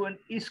often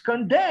is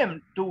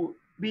condemned to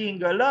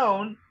being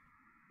alone,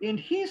 in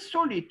his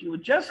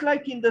solitude, just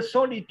like in the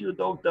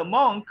solitude of the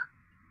monk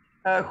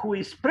who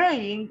is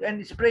praying, and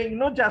is praying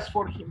not just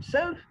for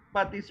himself,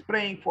 but is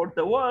praying for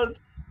the world,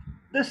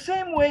 the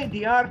same way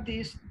the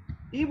artist,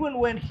 even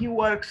when he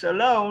works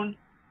alone,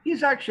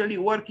 he's actually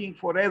working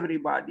for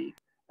everybody,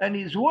 and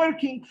he's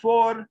working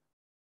for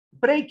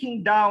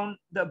breaking down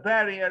the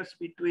barriers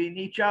between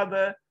each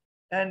other,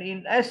 and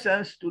in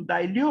essence to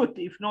dilute,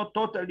 if not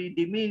totally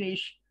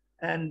diminish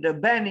and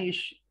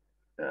banish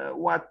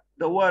what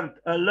the word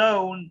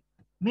alone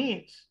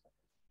means.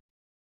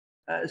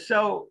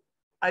 So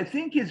I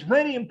think it's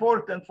very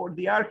important for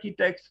the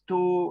architects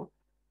to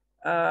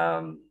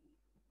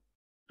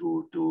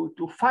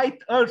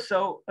fight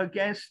also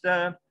against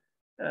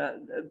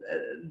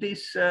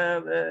this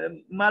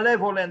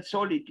malevolent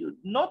solitude.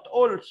 Not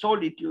all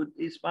solitude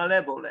is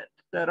malevolent.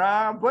 There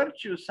are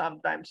virtues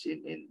sometimes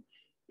in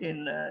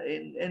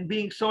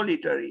being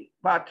solitary,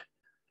 but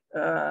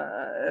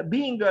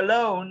being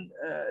alone,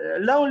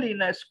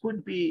 loneliness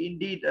could be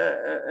indeed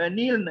an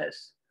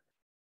illness.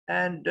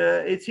 And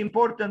it's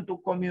important to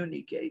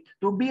communicate,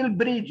 to build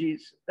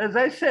bridges. As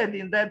I said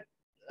in that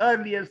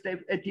earliest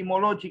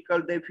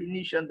etymological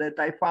definition that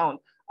I found,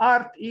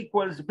 art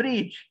equals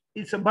bridge.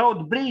 It's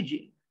about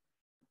bridging.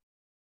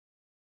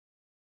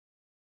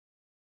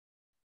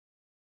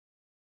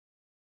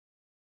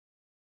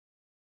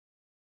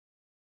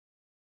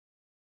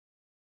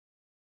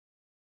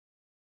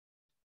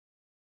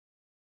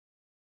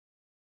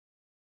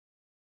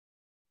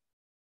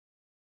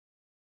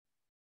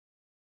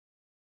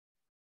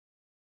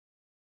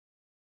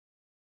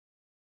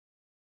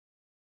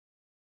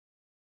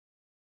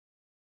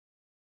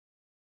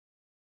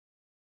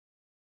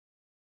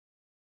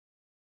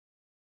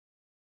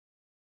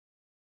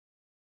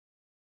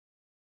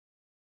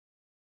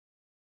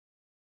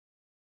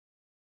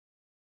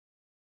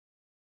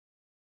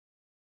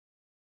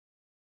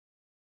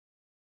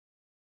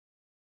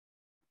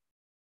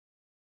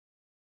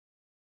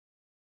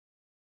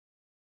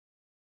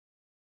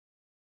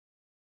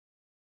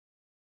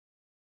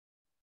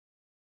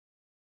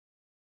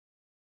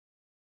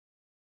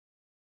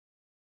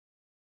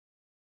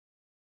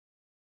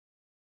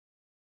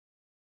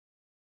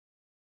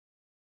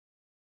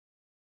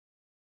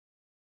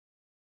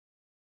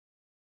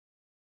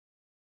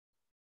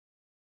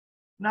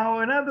 Now,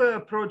 another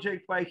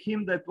project by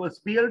him that was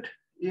built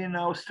in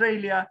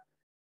Australia,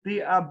 the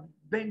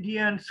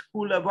Abedian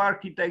School of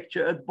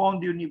Architecture at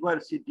Bond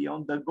University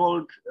on the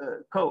Gold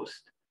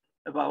Coast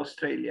of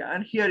Australia.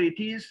 And here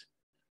it is.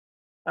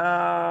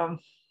 Not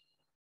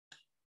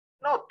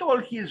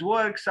all his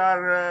works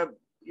are,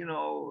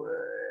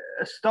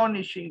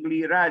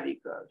 astonishingly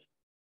radical.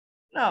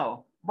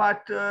 No,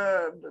 but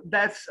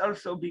that's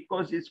also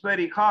because it's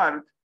very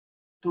hard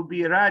to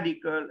be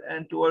radical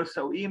and to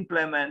also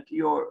implement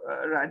your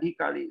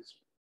radicalism.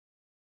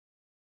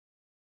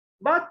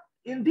 But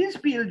in this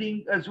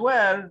building as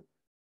well,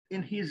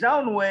 in his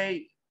own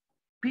way,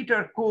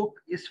 Peter Cook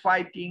is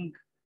fighting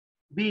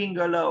being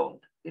alone,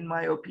 in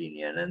my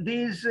opinion. And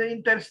these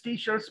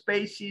interstitial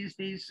spaces,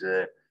 these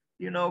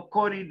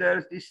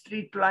corridors, the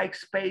street-like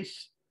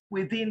space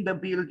within the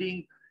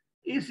building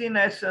is in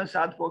essence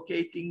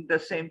advocating the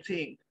same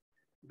thing,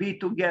 be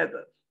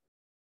together.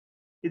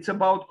 It's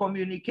about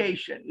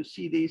communication. You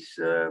see these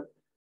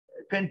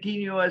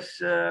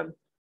continuous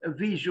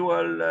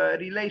visual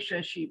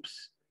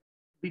relationships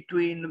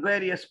between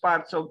various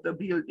parts of the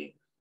building.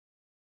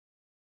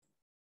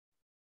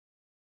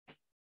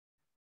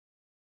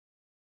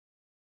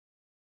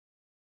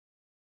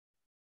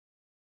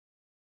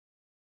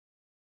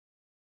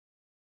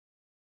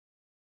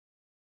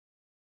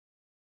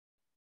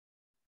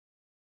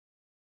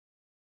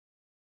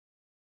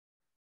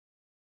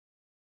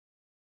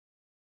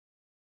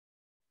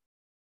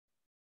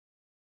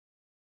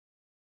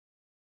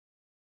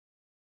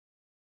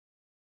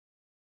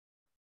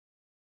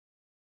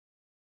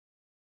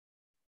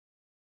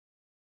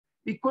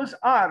 Because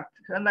art,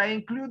 and I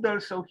include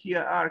also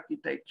here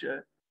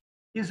architecture,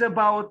 is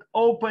about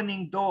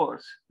opening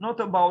doors, not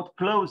about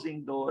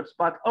closing doors,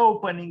 but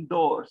opening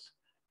doors.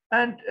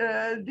 And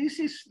this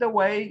is the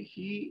way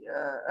he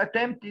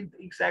attempted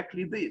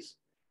exactly this.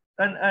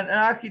 An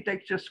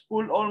architecture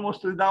school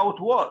almost without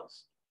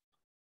walls.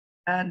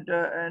 And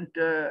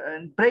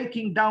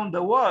breaking down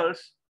the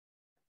walls,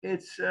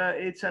 it's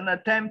an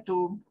attempt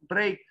to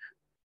break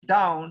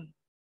down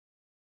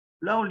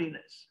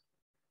loneliness,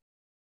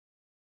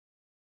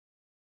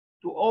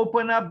 to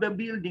open up the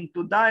building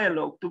to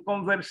dialogue, to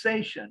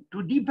conversation,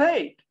 to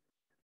debate.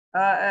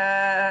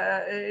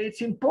 It's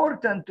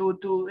important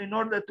to in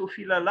order to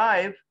feel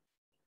alive,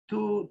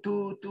 to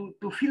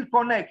feel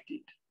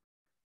connected.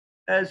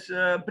 As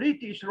a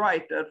British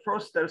writer,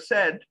 Foster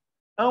said,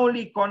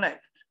 only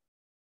connect.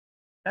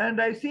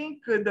 And I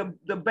think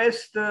the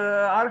best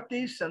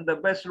artists and the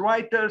best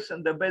writers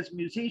and the best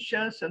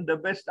musicians and the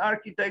best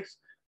architects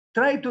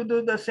try to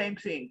do the same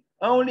thing,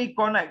 only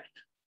connect.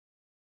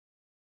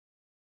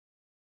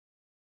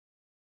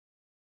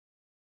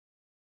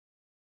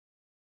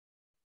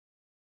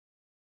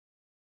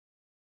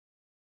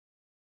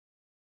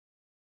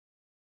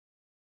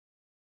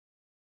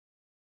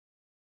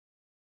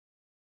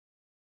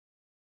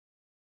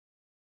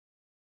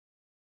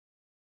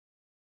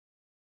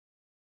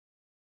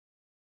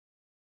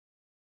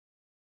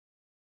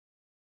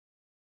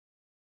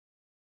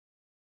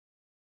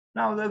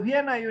 Now, the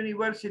Vienna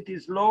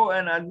University's Law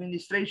and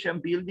Administration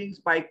buildings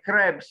by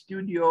Krebs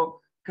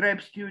Studio.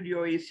 Krebs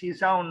Studio is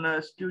his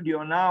own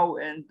studio now,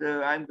 and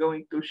I'm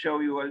going to show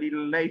you a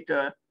little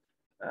later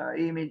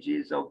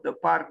images of the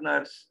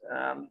partners.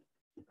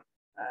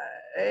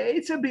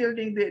 It's a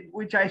building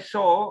which I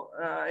saw.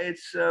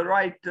 It's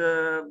right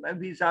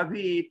vis-a-vis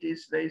it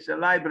is, there's a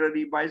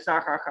library by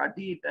Zaha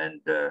Hadid,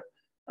 and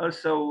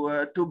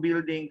also two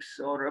buildings,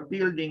 or a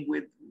building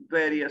with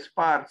various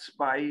parts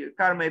by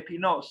Carme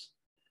Pinos.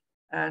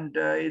 And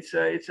it's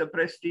a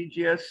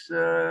prestigious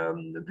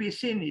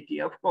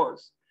vicinity, of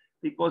course,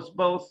 because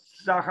both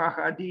Zaha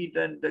Hadid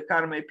and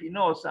Carme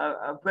Pinos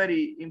are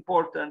very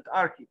important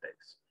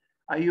architects.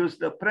 I use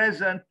the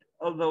present,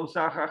 although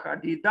Zaha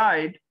Hadid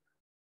died,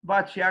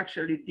 but she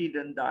actually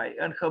didn't die.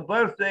 And her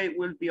birthday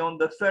will be on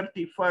the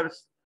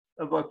 31st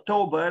of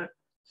October.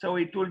 So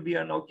it will be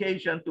an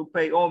occasion to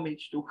pay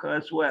homage to her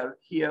as well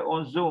here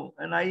on Zoom.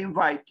 And I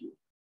invite you.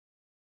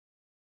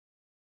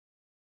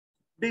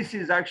 This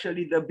is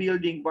actually the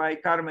building by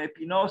Carme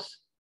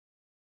Pinos.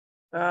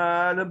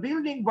 The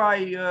building by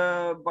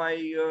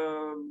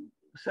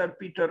Sir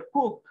Peter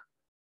Cook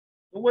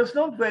was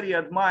not very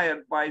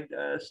admired by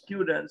the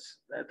students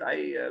that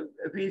I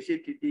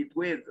visited it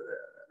with.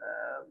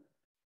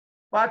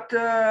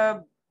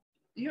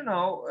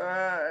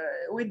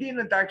 We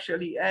didn't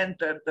actually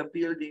enter the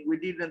building. We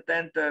didn't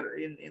enter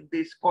in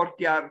this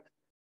courtyard.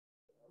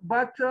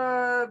 But,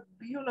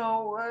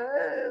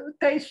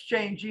 taste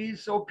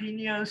changes,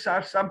 opinions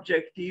are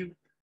subjective.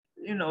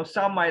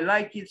 Some might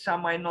like it,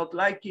 some might not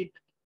like it.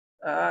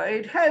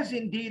 It has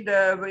indeed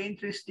a very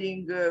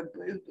interesting,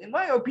 in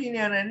my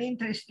opinion, an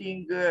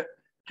interesting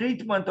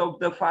treatment of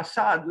the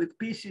facade with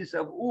pieces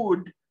of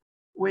wood,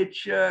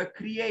 which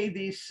create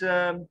this,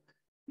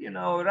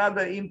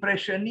 rather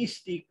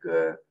impressionistic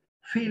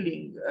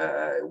feeling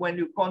when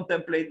you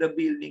contemplate the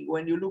building,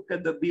 when you look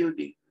at the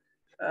building.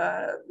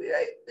 I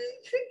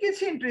think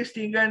it's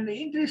interesting, and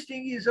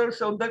interesting is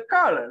also the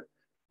color.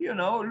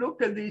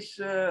 Look at this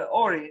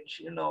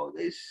orange,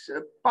 this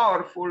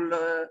powerful,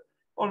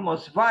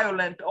 almost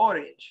violent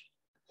orange.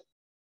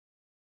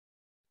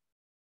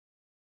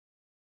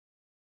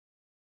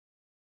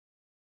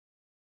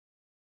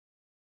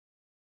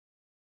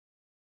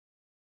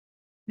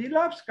 He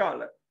loves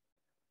color.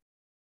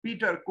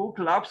 Peter Cook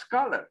loves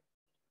color.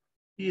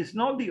 He is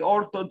not the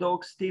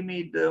orthodox,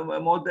 timid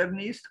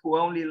modernist who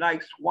only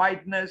likes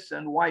whiteness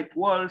and white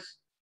walls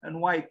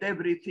and white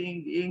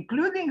everything,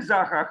 including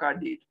Zaha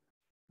Hadid.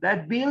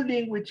 That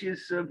building, which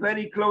is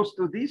very close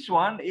to this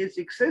one, is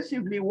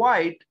excessively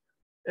white,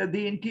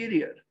 the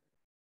interior.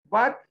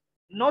 But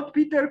not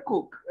Peter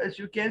Cook. As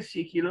you can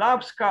see, he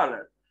loves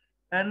color,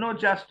 and not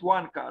just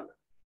one color.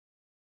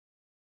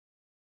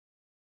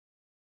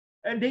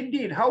 And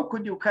indeed, how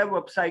could you have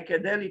a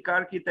psychedelic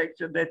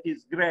architecture that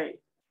is gray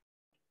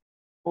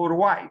or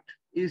white?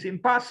 Is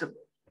impossible.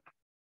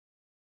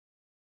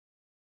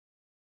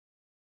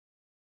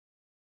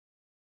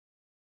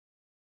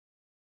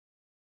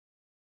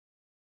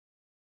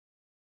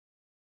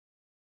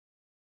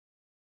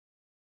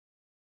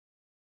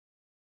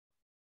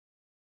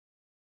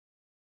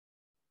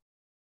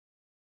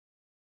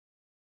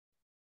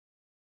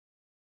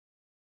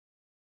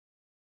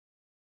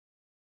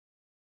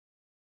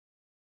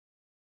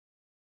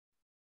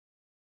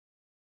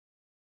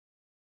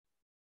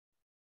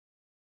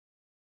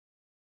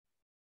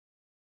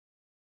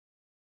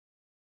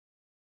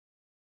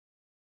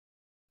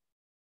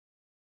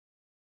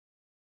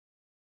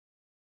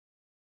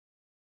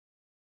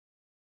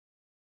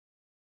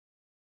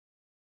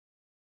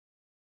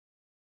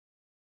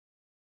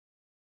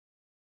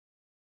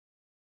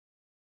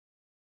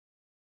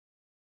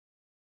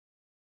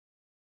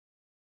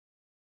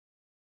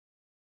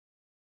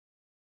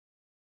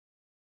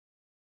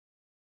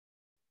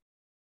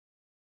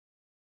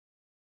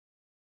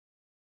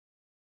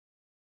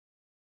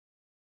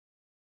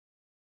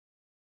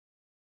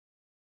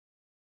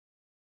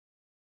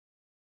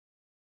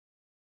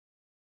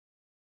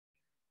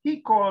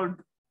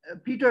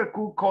 Peter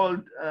Cook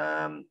called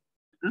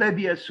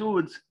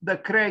Lebesgue the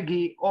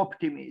craggy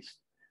optimist.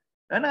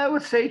 And I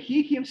would say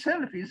he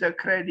himself is a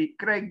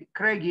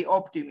craggy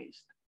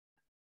optimist.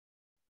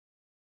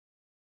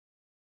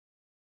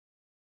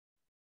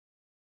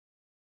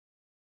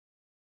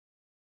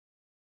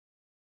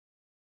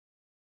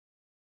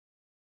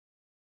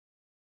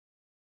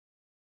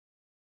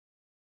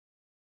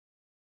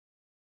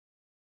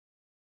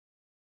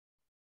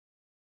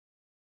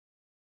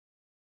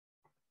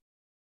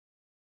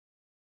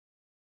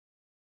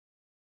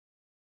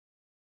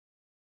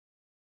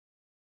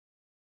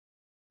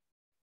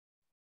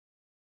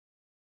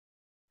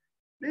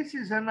 This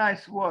is a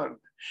nice word,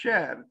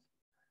 shared.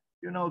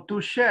 You know, to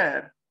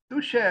share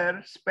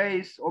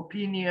space,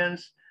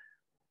 opinions,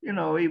 you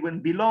know,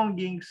 even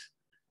belongings,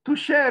 to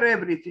share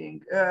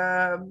everything.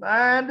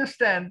 I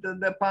understand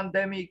that the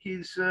pandemic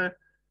is,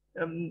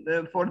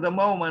 for the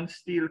moment,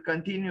 still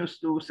continues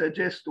to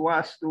suggest to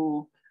us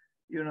to,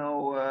 you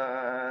know,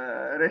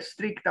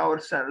 restrict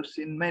ourselves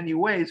in many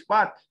ways,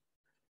 but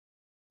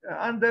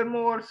under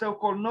more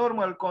so-called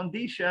normal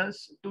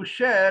conditions, to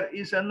share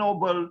is a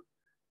noble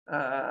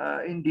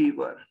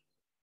endeavor.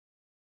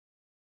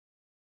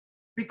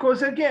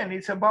 Because again,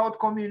 it's about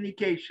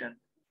communication.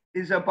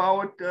 It's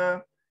about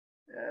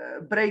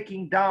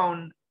breaking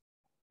down,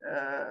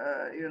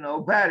 you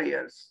know,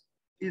 barriers.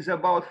 It's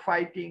about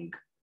fighting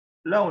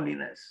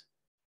loneliness.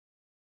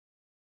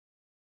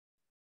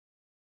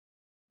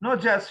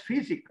 Not just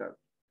physical.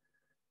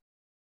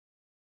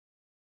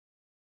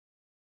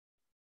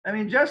 I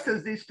mean, just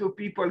as these two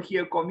people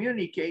here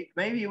communicate,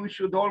 maybe we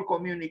should all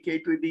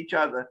communicate with each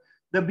other.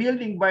 The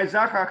building by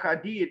Zaha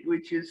Hadid,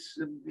 which is,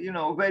 you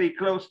know, very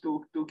close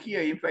to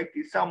here, in fact,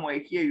 it's somewhere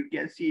here, you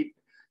can see it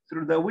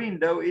through the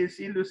window, is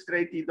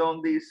illustrated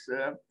on this,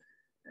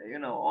 you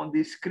know, on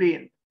this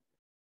screen.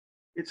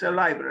 It's a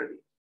library.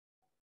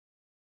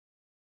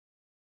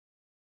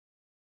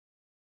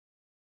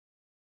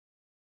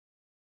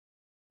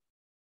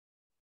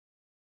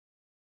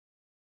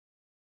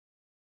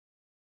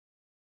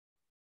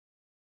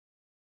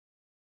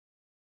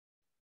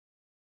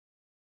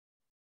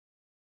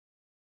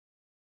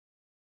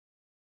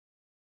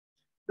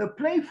 The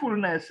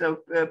playfulness of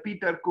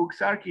Peter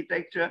Cook's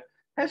architecture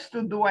has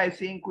to do, I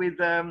think, with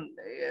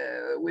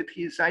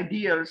his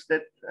ideals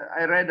that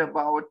I read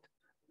about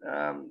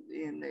at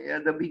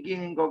the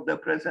beginning of the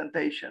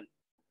presentation.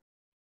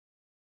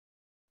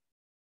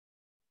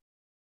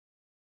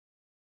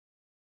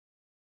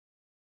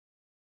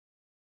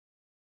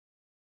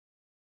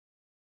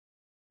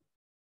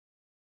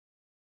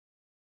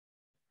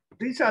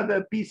 These are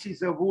the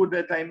pieces of wood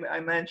that I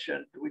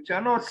mentioned, which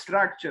are not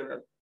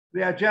structural.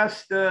 They are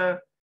just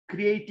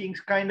creating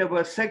kind of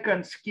a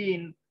second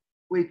skin,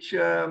 which you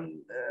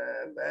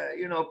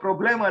know,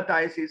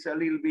 problematizes a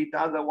little bit.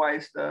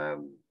 Otherwise,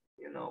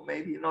 you know,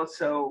 maybe not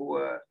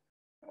so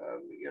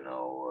you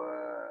know,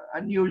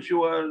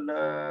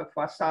 unusual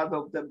facade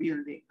of the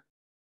building.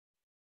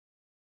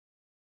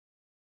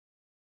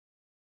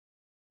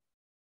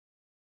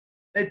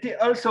 It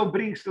also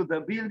brings to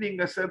the building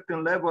a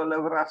certain level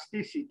of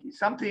rusticity,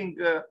 something,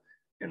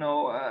 you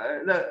know,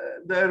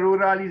 the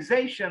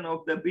ruralization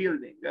of the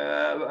building,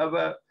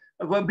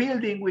 of a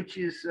building which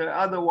is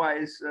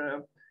otherwise,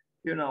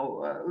 you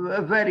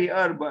know, very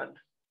urban.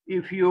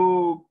 If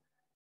you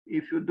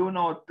do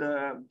not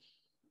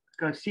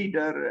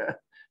consider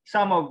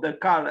some of the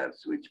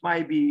colors, which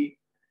might be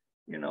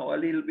you know, a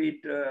little bit,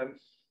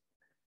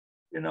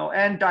 you know,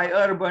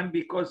 anti-urban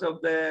because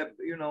of the,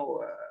 you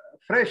know,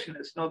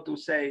 freshness, not to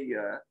say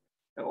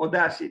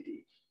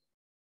audacity.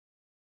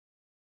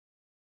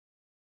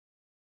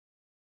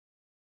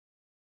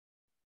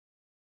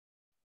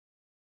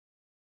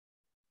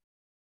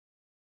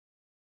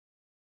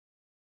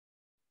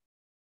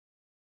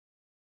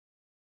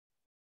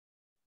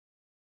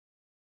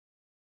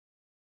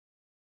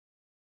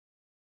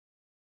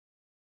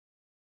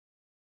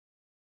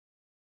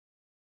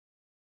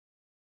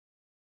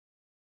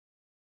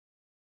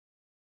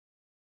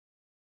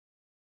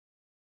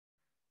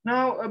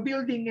 Now, a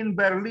building in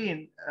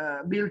Berlin,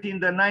 built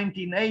in the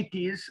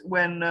 1980s,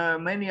 when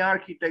many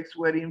architects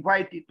were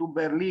invited to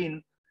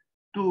Berlin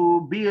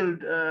to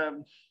build,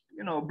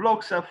 you know,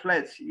 blocks of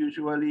flats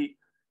usually,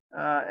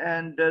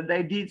 and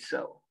they did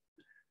so.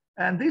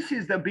 And this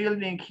is the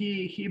building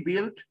he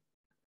built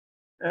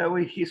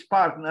with his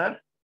partner.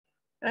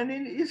 And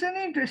it's an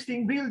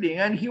interesting building.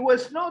 And he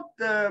was not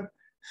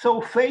so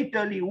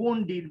fatally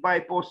wounded by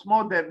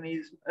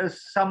postmodernism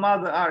as some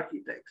other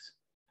architects.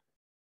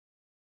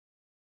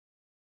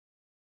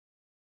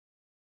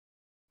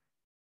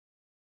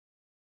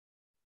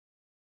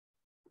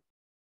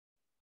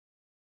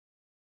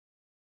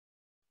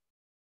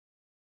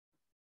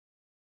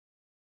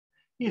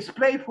 His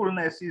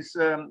playfulness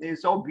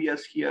is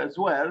obvious here as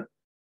well.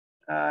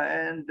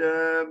 And,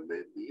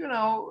 you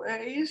know,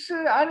 he's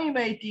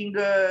animating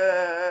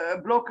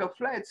a block of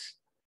flats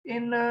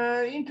in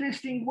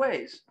interesting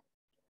ways.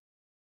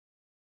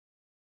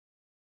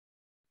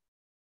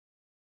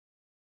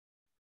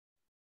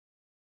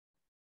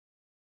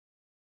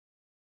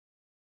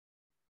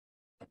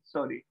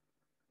 Sorry.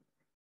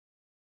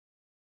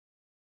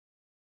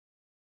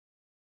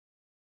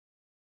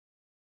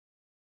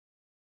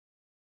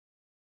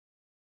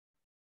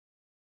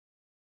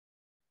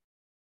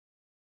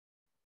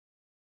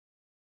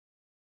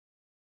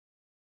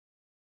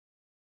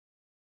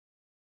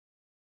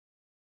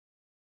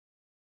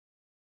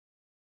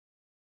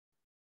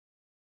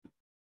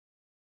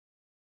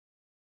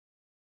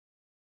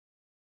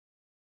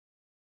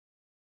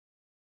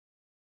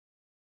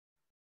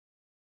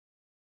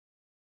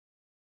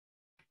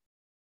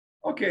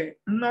 Okay,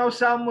 now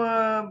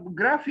some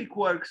graphic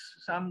works,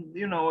 some,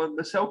 you know,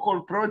 the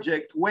so-called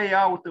project Way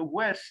Out of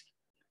West,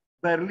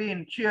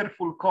 Berlin,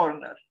 Cheerful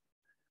Corner.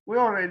 We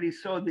already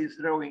saw this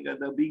drawing at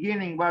the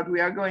beginning, but we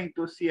are going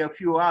to see a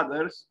few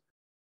others.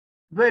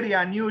 Very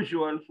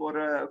unusual for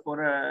a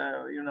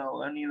you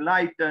know, an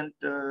enlightened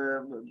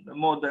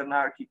modern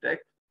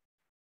architect.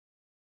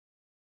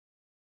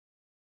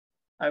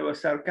 I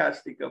was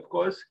sarcastic, of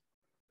course,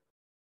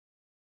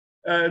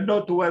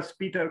 not towards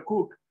Peter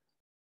Cook,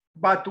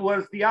 but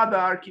towards the other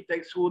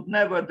architects who would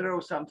never draw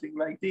something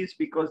like this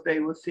because they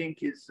would think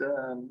is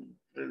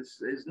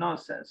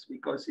nonsense,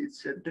 because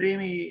it's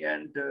dreamy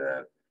and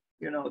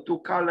you know, too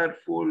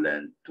colorful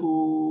and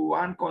too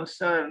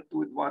unconcerned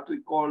with what we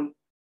call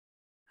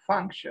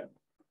function.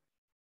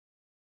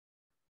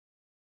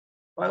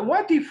 But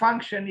what if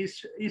function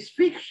is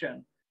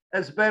fiction,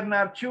 as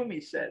Bernard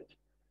Tschumi said?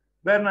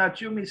 Bernard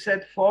Tschumi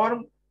said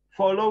form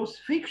follows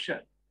fiction.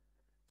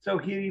 So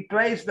he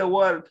replaced the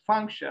word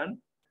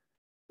function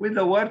with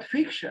the word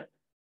fiction.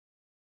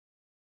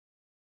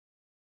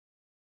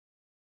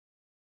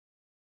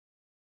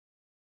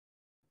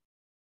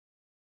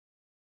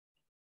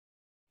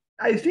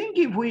 I think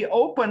if we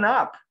open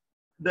up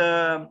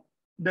the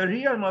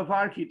realm of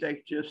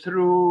architecture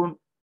through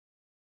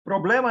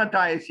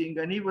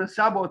problematizing and even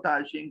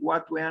sabotaging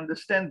what we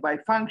understand by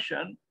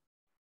function,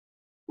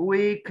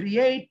 we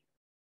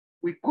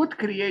could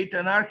create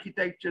an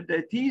architecture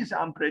that is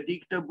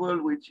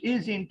unpredictable, which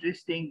is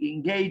interesting,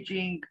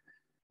 engaging,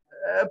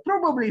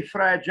 probably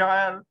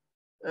fragile,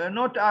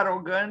 not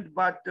arrogant,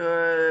 but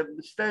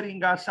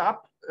stirring us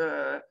up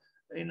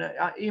in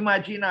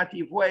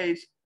imaginative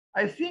ways.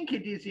 I think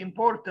it is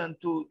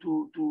important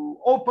to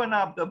open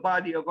up the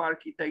body of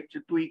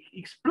architecture, to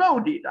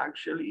explode it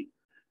actually,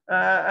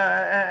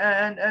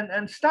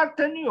 and start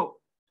anew,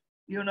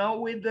 you know,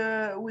 with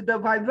the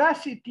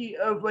vivacity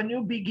of a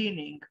new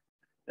beginning.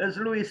 As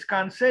Louis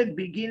Kahn said,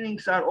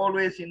 beginnings are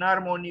always in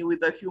harmony with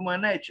the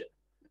human nature.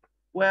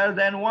 Well,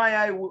 then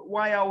why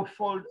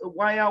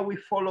are we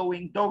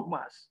following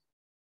dogmas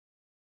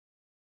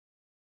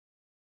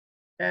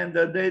and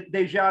the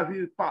deja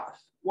vu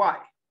path? Why?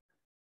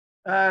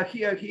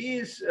 Here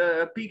is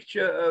a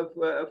picture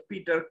of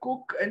Peter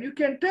Cook, and you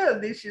can tell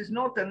this is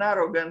not an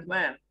arrogant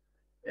man.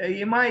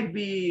 He might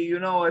be, you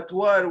know, at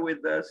war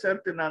with a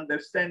certain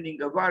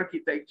understanding of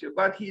architecture,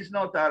 but he's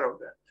not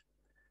arrogant.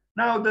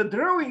 Now, the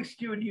drawing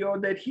studio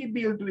that he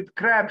built with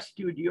Crab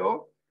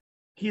Studio,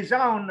 his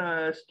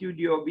own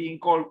studio being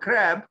called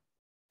Crab,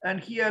 and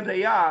here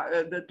they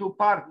are, the two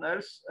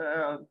partners,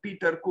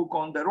 Peter Cook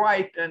on the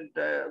right, and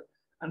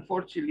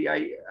unfortunately,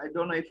 I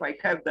don't know if I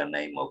have the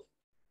name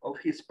of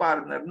his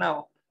partner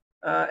now.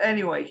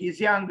 Anyway, his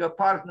younger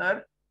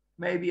partner,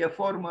 maybe a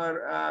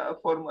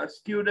former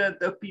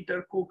student of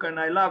Peter Cook, and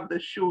I love the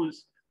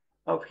shoes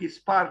of his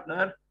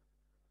partner.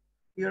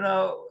 You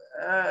know,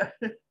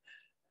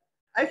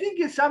 I think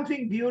it's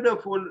something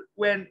beautiful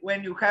when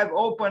you have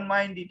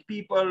open-minded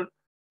people,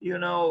 you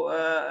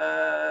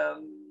know,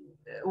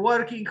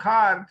 working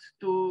hard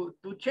to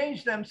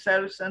change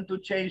themselves and to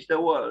change the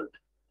world.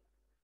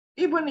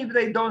 Even if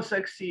they don't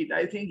succeed,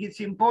 I think it's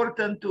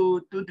important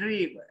to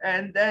dream.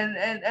 And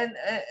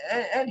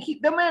he,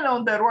 the man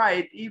on the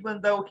right,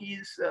 even though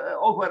he's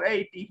over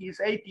 80,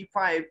 he's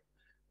 85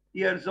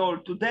 years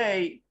old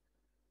today,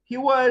 he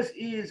was,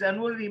 is,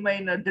 and will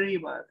remain a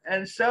dreamer.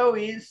 And so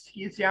is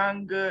his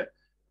young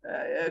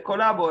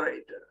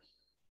collaborator.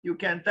 You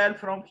can tell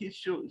from his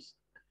shoes.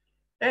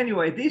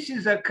 Anyway, this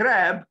is a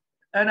crab,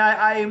 and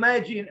I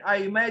imagine,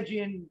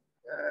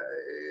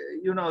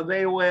 you know,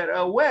 they were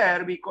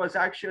aware because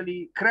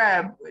actually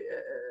crab,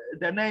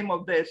 the name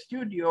of the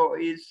studio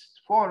is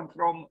formed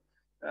from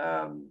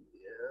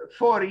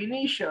four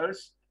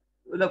initials,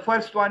 the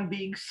first one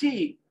being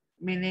C,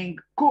 meaning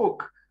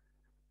cook,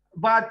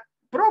 but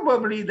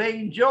probably they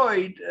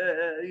enjoyed,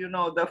 you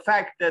know, the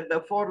fact that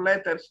the four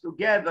letters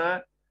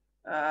together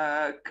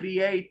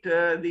create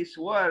this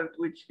word,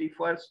 which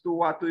refers to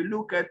what we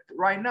look at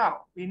right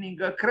now,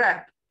 meaning a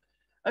crab.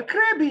 A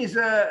crab is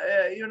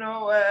you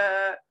know,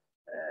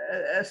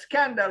 a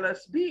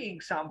scandalous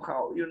being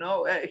somehow. You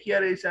know,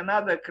 here is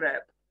another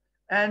crab.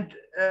 And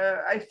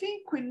I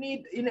think we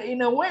need,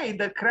 in a way,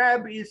 the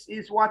crab is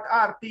what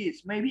art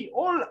is. Maybe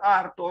all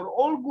art or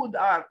all good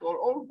art or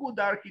all good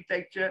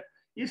architecture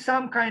is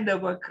some kind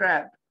of a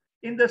crab,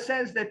 in the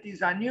sense that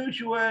is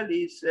unusual,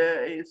 is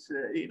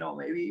you know,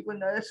 maybe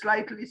even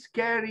slightly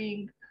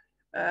scaring,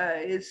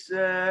 is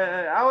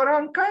our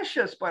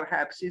unconscious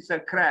perhaps is a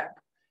crab.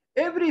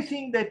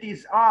 Everything that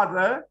is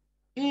other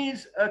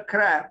is a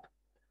crab.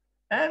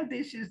 And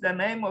this is the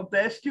name of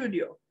their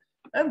studio.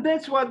 And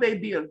that's what they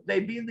built. They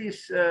built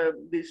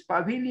this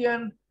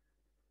pavilion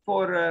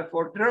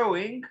for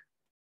drawing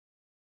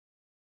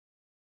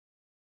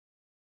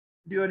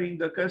during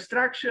the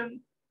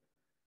construction.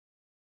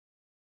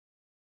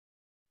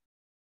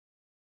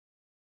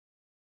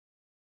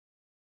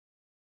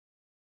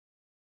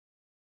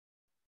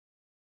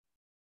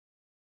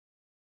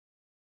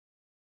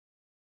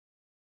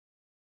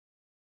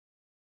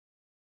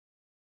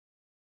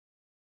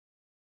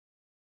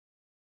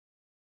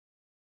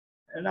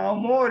 And now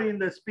more in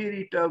the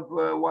spirit of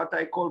what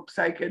I call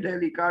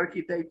psychedelic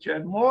architecture,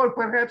 and more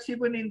perhaps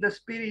even in the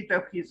spirit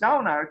of his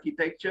own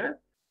architecture,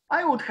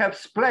 I would have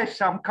splashed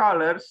some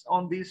colors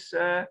on this,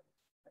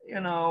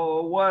 you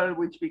know, wall,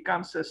 which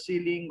becomes a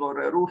ceiling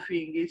or a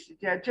roofing. Is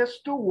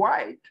just too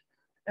white.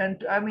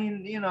 And I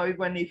mean, you know,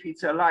 even if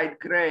it's a light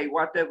gray,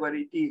 whatever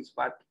it is,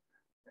 but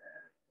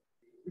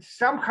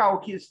somehow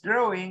his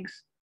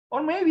drawings,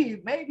 or maybe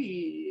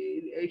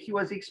he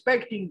was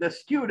expecting the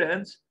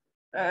students,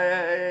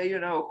 you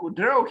know, who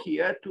draw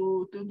here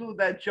to do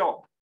that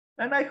job.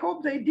 And I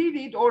hope they did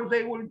it, or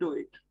they will do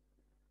it.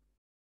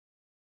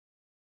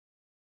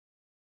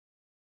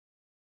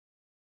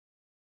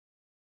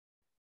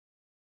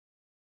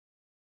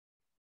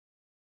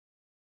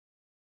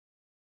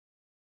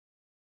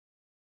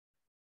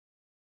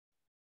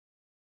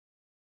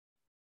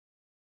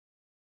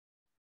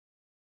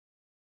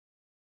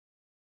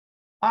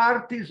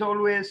 Art is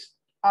always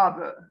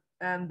other,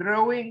 and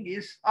drawing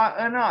is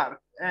an art.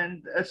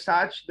 And as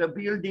such, the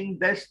building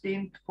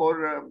destined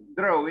for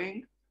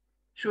drawing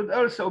should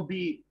also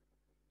be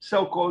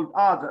so-called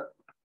other.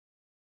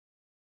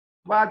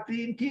 But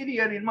the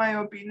interior, in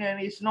my opinion,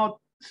 is not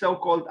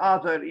so-called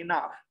other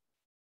enough.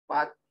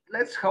 But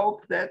let's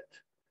hope that,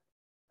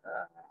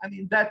 I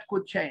mean, that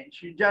could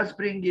change. You just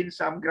bring in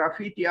some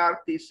graffiti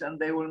artists and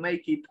they will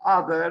make it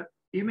other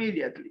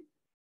immediately.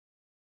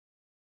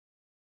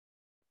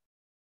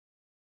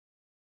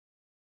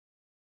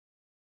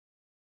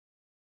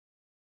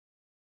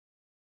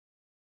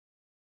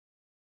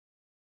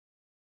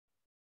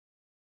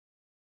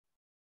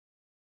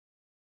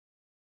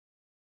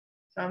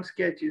 Some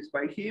sketches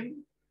by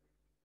him.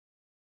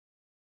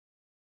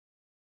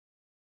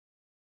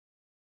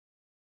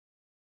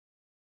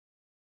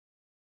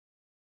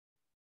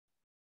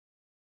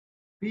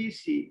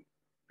 PC,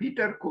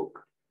 Peter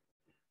Cook.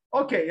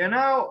 Okay, and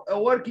now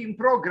a work in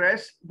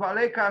progress,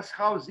 Valeka's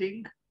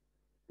housing.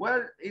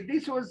 Well,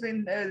 this was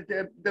in,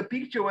 the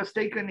picture was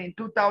taken in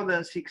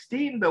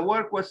 2016. The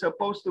work was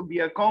supposed to be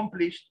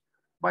accomplished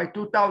by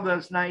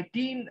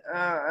 2019.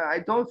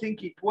 I don't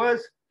think it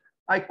was.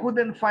 I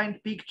couldn't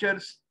find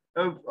pictures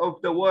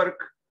of the work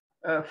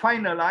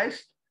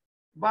finalized,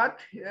 but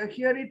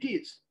here it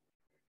is.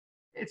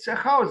 It's a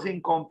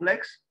housing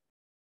complex.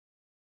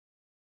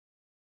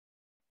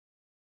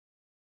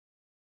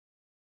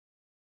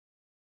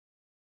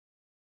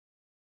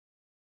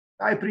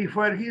 I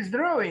prefer his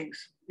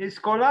drawings, his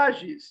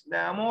collages. They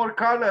are more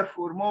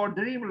colorful, more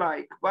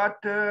dreamlike. But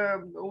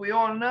we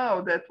all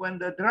know that when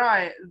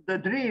the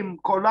dream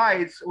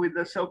collides with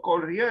the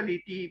so-called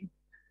reality,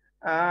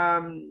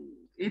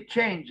 it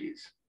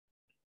changes.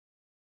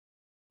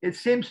 It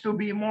seems to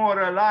be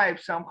more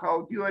alive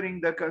somehow during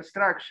the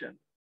construction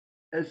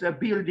as a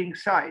building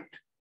site.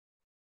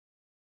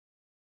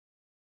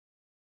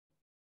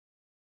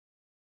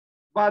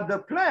 But the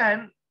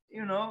plan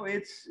you know,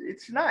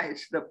 it's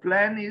nice. The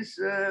plan is,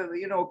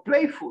 you know,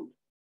 playful.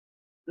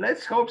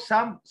 Let's hope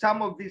some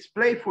of this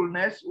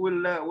playfulness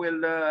will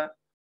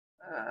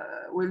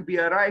be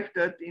arrived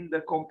at in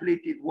the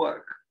completed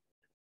work.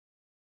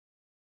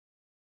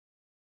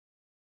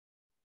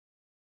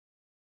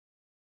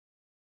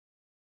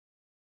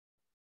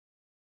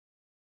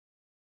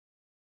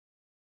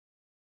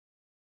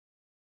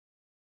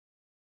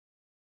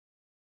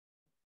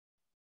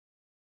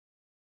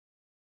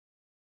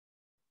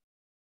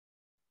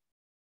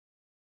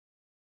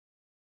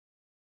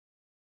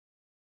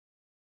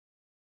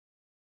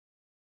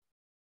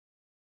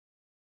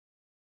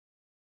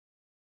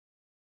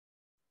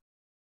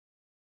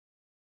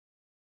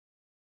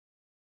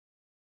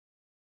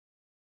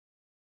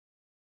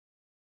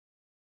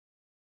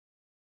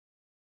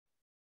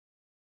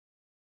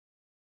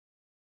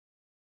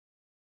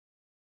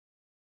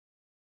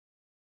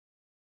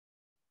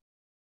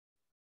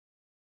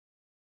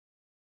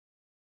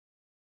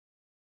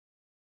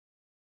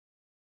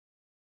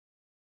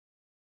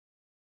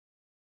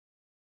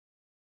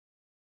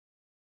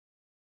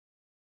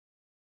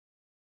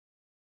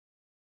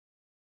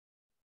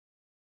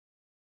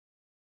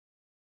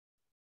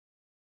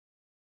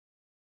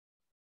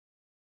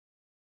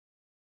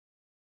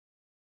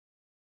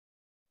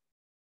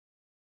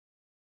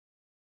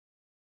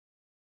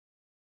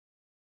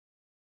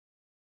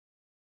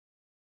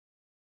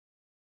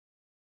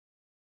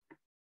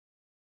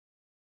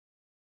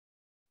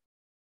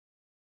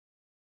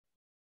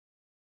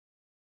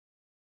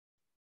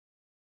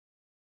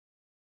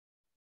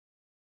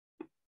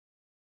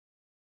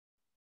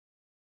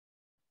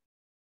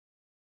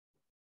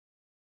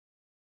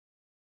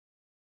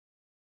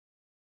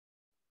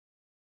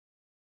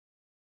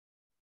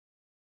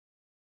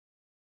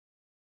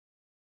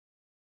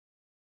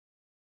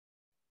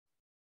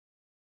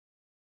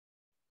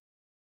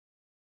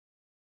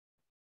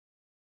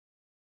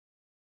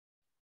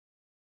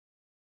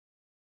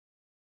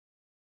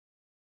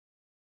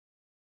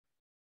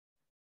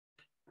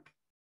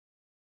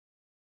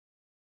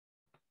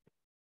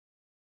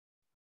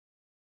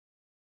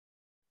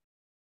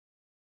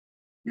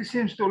 He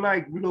seems to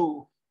like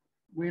blue.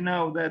 We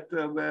know that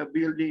the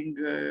building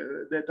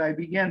that I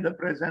began the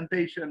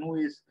presentation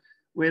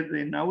with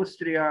in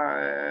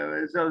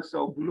Austria is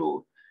also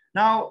blue.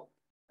 Now,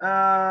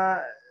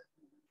 I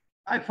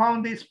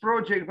found this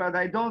project, but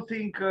I don't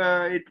think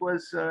it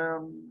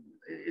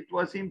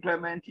was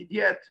implemented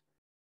yet.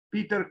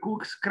 Peter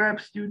Cook's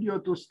Scrap Studio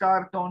to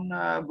start on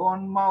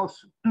Bournemouth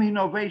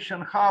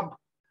Innovation Hub.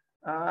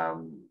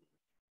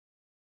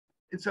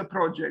 It's a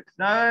project.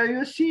 Now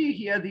you see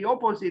here the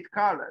opposite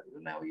color.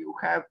 Now you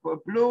have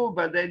blue,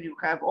 but then you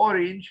have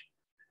orange,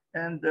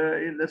 and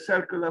in the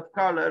circle of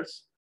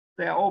colors,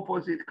 they are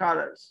opposite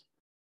colors.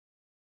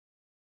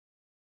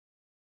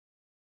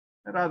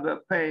 Rather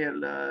pale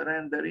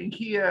rendering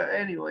here.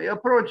 Anyway, a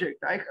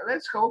project.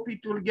 Let's hope it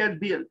will get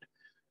built.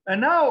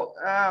 And now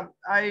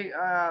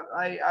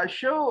I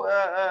show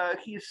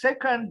his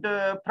second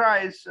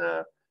prize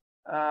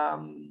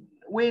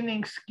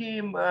winning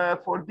scheme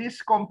for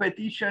this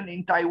competition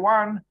in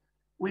Taiwan,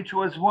 which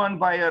was won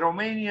by a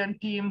Romanian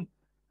team,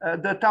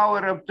 the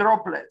Tower of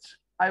Droplets.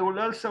 I will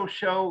also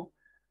show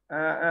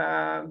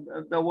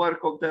the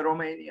work of the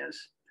Romanians.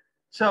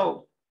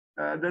 So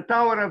the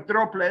Tower of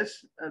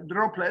Droplets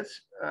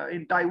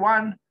in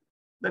Taiwan,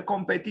 the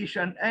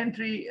competition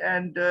entry,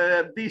 and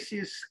this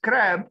is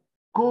Crab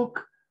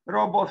Cook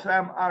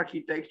Robotham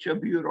Architecture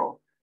Bureau.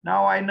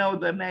 Now I know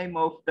the name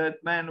of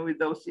that man with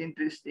those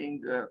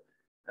interesting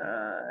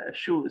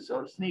shoes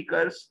or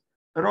sneakers,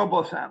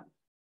 Robotham.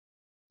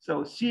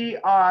 So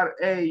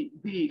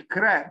C-R-A-B,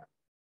 Crab.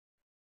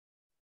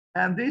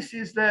 And this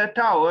is the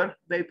tower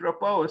they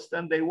proposed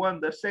and they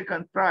won the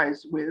second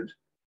prize with.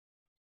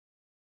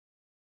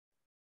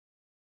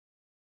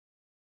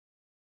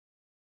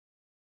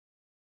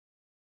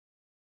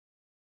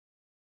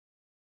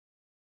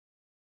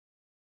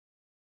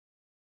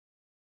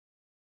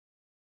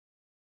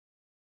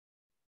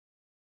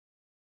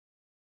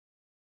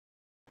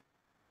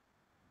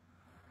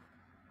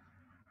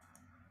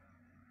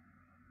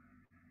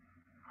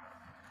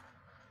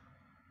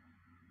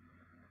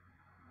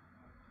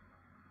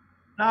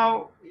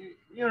 Now,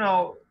 you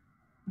know,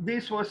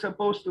 this was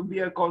supposed to be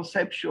a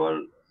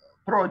conceptual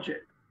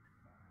project.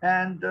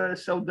 And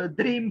so the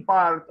dream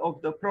part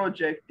of the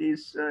project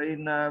is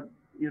in a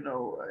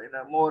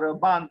more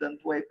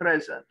abundant way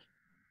present.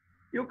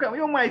 You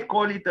might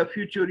call it a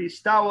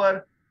futurist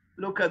tower.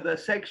 Look at the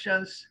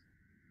sections.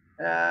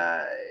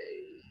 I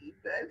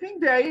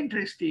think they are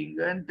interesting.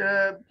 And,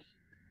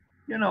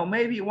 you know,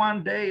 maybe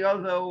one day,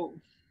 although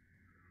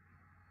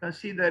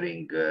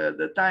considering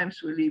the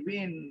times we live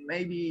in,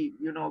 maybe,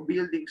 you know,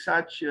 building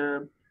such,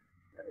 you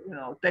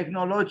know,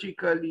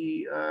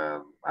 technologically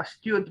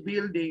astute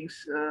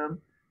buildings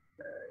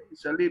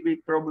is a little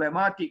bit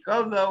problematic.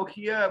 Although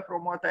here,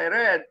 from what I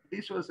read,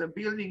 this was a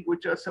building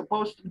which was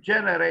supposed to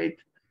generate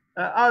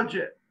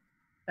algae.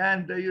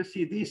 And you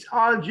see this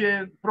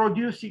algae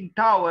producing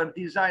tower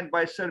designed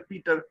by Sir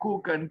Peter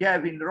Cook and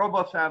Gavin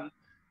Robotham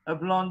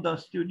of London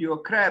Studio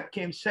Crab,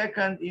 came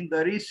second in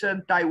the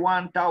recent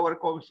Taiwan Tower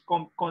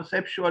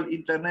Conceptual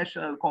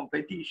International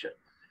Competition.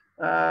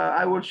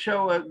 I will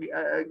show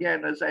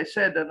again, as I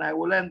said, and I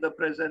will end the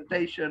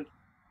presentation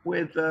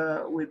with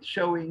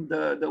showing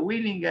the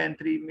winning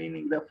entry,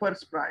 meaning the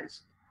first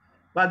prize.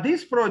 But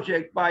this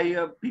project by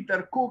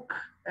Peter Cook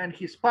and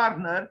his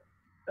partner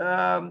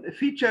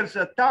features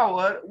a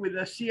tower with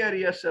a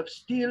series of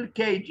steel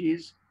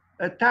cages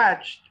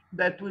attached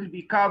that will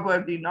be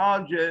covered in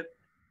algae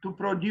to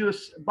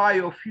produce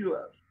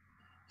biofuel.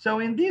 So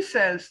in this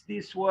sense,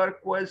 this work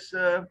was,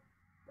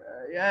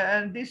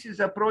 and this is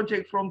a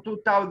project from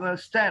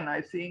 2010,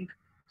 I think,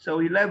 so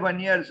 11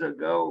 years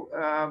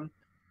ago,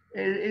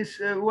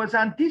 was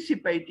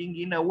anticipating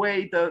in a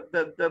way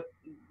the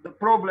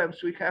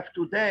problems we have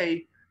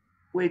today,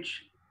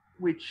 which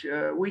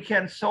we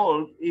can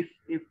solve if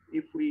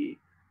we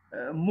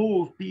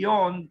move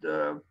beyond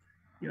our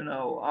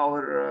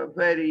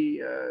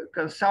very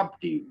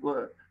consumptive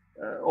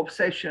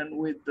obsession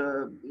with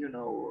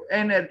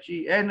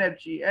energy,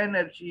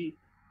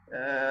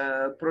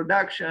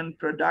 production,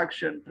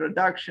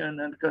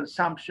 and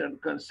consumption.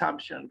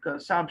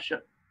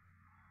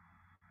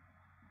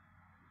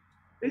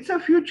 It's a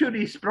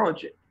futurist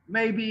project,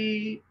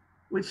 maybe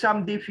with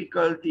some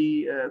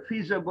difficulty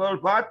feasible,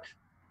 but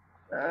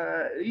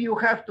you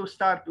have to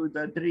start with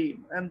a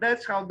dream, and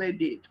that's how they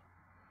did.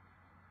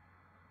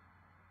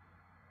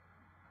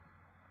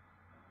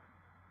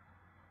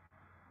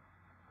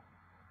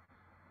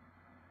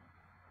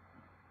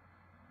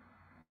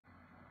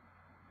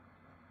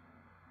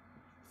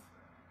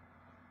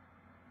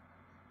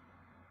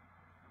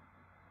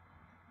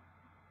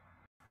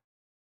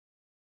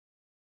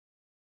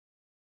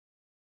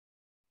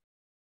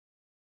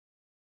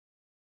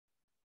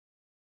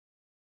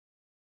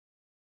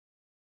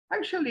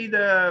 Actually,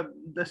 the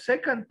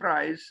second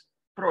prize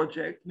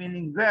project,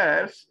 meaning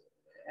theirs,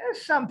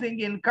 has something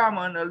in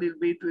common a little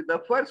bit with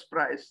the first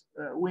prize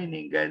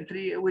winning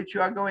entry, which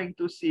you are going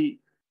to see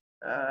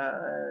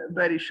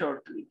very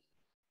shortly.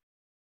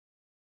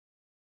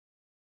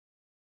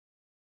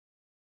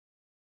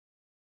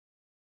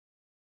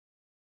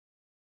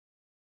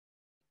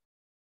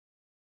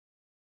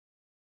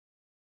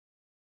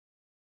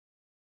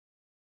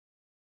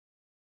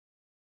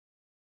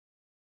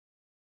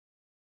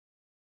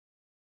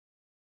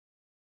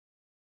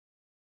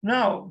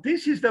 Now,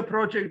 this is the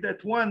project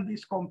that won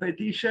this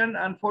competition.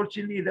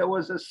 Unfortunately, there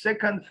was a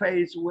second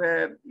phase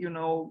where,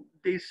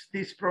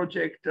 this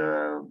project,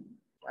 I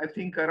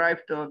think,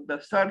 arrived on the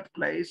third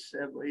place.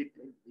 It,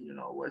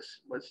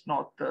 was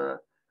not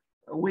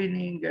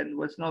winning and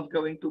was not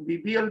going to be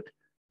built.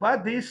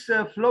 But these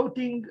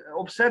floating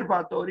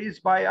observatories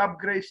by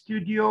Upgrade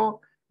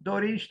Studio,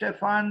 Dorin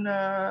Stefan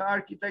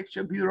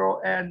Architecture Bureau,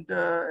 and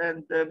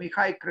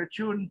Mihai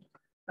Crăciun,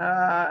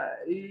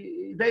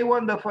 they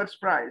won the first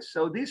prize.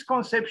 So this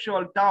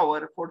conceptual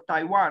tower for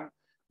Taiwan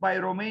by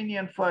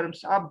Romanian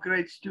firms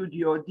Upgrade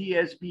Studio,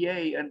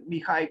 DSBA, and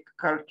Mihai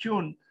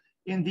Crăciun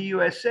in the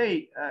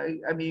USA.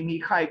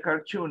 Mihai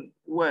Crăciun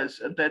was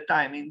at that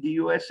time in the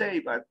USA,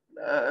 but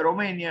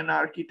Romanian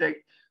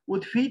architect,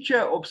 would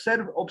feature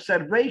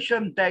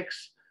observation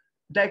decks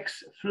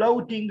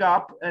floating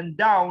up and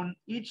down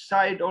each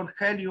side on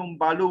helium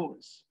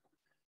balloons.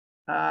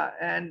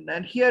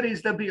 And here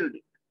is the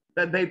building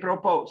that they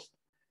proposed.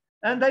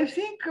 And I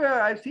think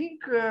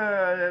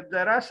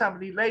there are some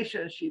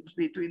relationships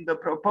between the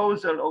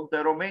proposal of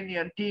the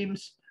Romanian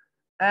teams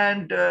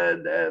and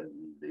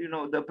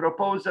the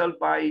proposal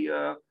by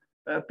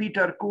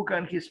Peter Cook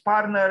and his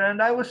partner. And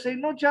I would say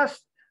not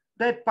just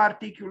that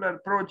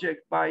particular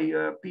project by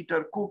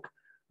Peter Cook,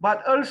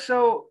 but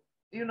also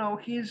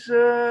his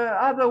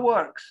other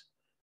works.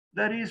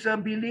 There is a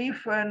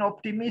belief, an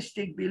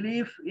optimistic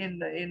belief in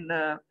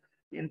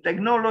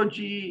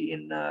technology,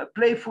 in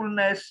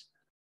playfulness,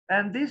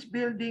 and this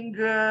building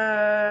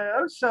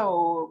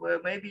also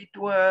maybe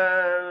to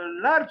a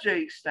larger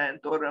extent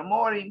or a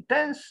more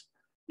intense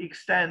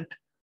extent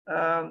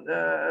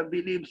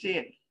believes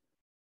in.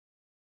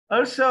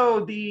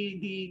 Also,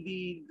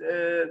 the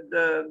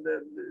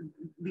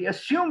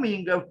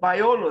assuming of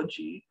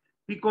biology,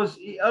 because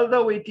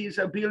although it is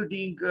a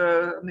building,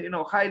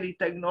 highly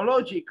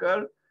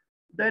technological,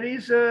 there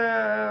is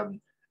a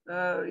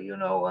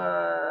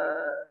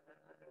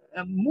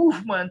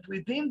movement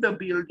within the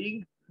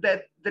building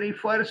that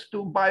refers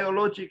to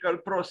biological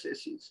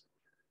processes.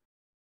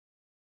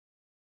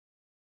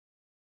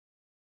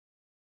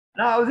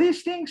 Now,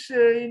 these things,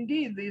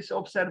 indeed, these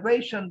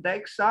observation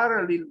decks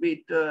are a little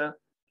bit,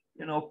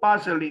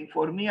 puzzling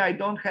for me. I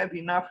don't have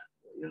enough,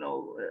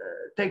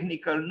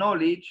 technical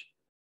knowledge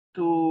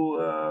to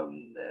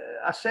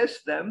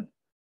assess them,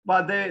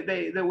 but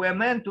they were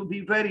meant to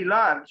be very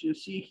large. You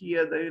see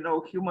here, the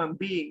human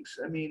beings.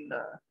 I mean,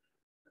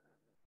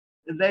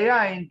 they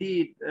are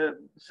indeed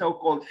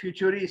so-called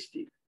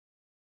futuristic,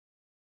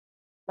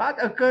 but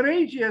a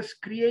courageous,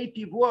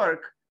 creative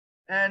work,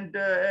 and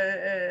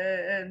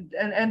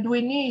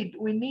we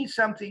need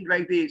something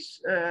like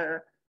this.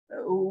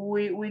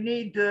 We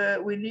need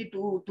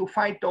to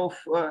fight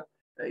off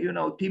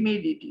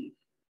timidity.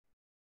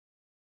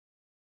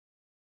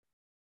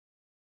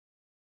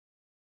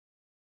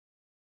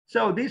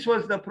 So this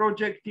was the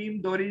project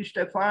team: Dorin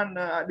Ștefan,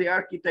 the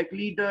architect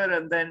leader,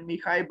 and then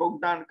Mihai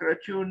Bogdan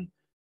Crăciun,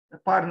 a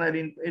partner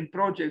in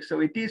project. So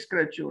it is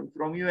Crăciun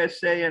from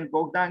USA, and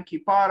Bogdan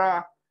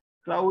Chipara,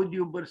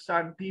 Claudiu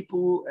Bârsan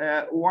Pipu,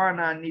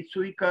 Oana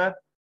Nițuică,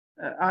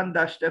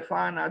 Anda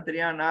Ștefan,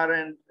 Adrian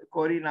Arendt,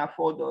 Corina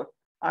Fodor,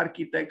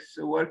 architects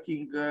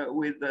working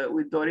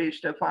with Dorin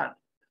Ștefan.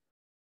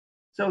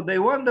 So they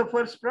won the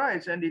first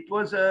prize, and it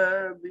was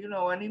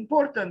an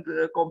important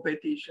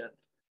competition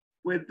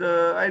with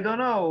I don't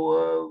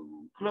know,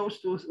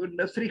 close to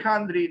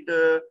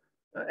 300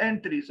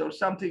 entries or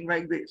something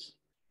like this.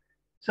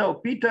 So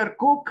Peter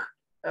Cook,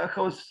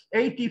 whose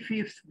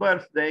 85th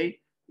birthday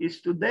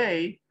is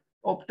today,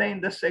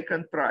 obtained the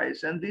second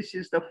prize, and this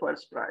is the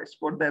first prize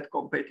for that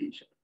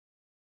competition.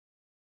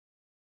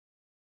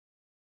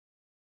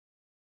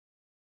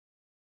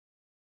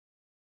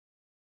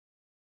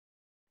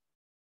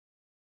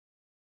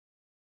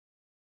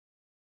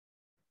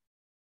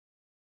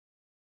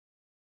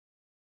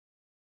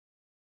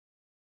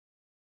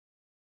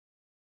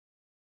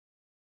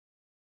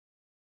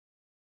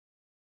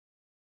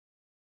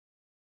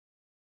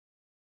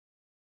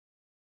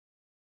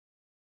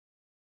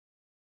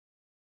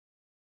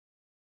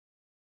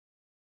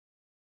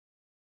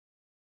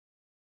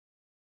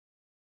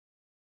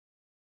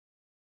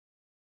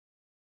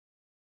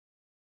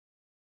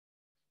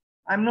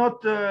 I'm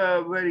not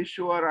very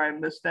sure I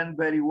understand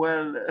very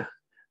well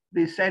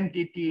this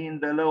entity in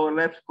the lower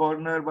left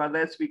corner, but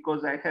that's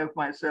because I have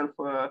myself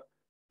a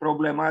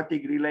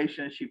problematic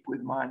relationship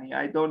with money.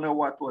 I don't know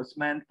what was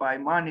meant by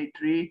money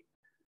tree,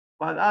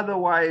 but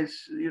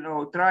otherwise,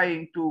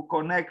 trying to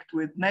connect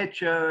with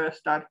nature,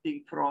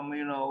 starting from,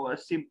 a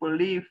simple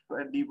leaf,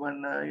 and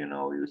even,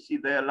 you see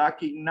the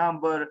lacking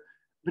number,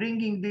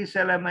 bringing these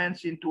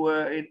elements into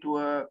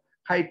a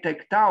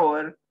high-tech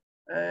tower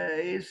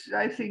is,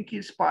 I think,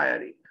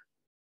 inspiring.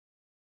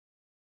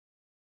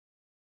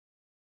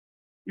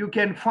 You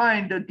can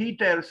find the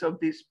details of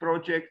this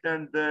project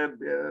and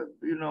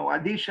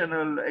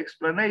additional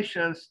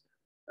explanations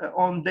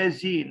on the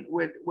zine,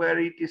 where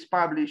it is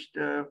published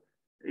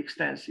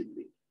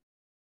extensively.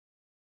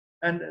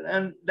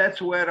 And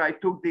that's where I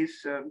took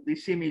these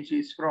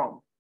images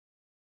from.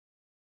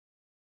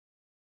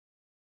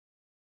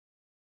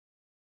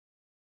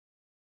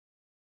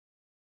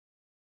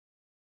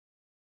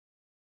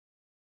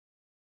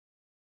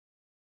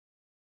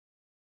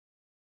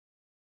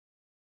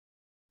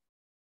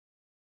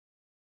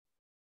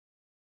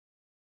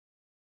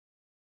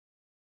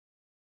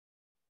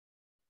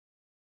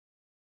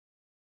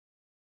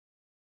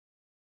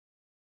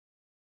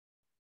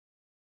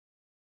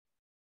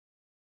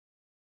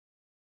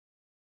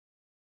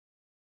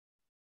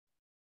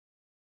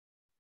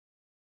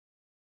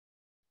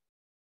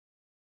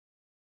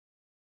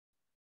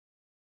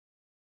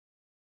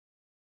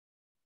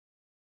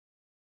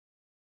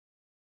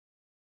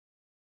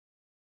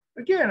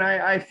 Again,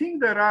 I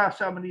think there are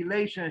some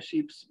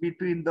relationships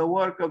between the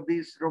work of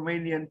these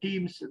Romanian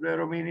teams, the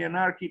Romanian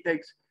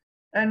architects,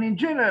 and in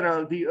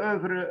general, the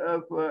oeuvre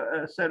of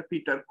Sir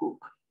Peter Cook.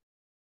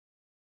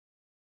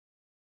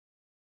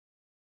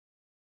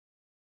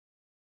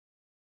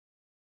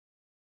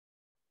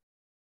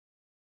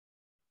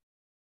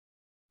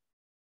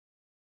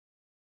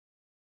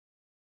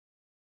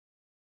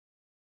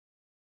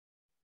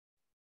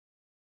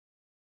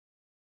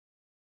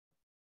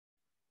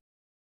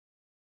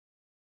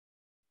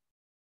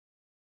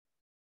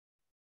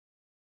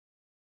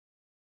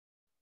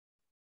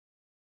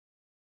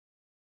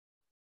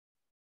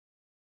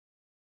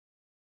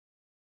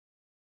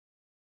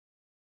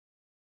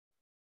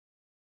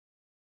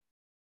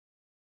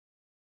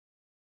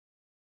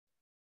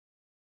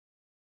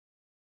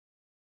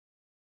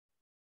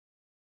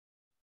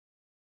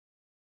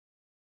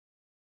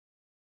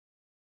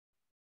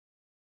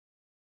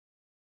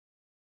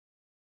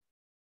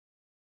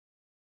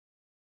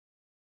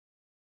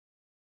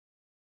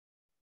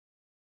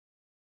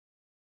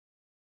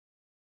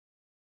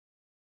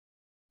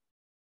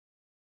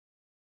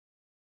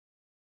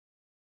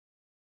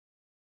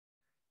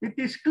 It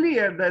is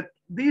clear that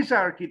these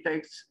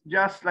architects,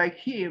 just like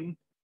him,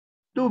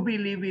 do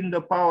believe in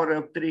the power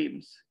of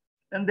dreams.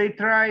 And they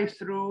try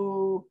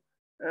through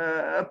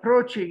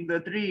approaching the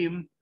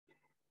dream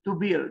to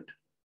build,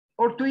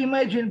 or to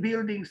imagine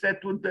buildings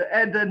that would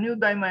add a new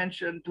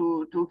dimension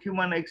to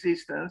human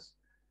existence,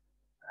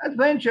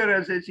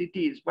 adventurous as it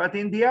is. But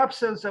in the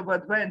absence of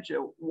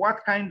adventure,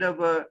 what kind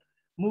of a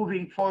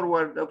moving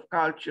forward of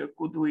culture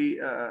could we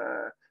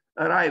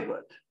arrive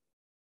at?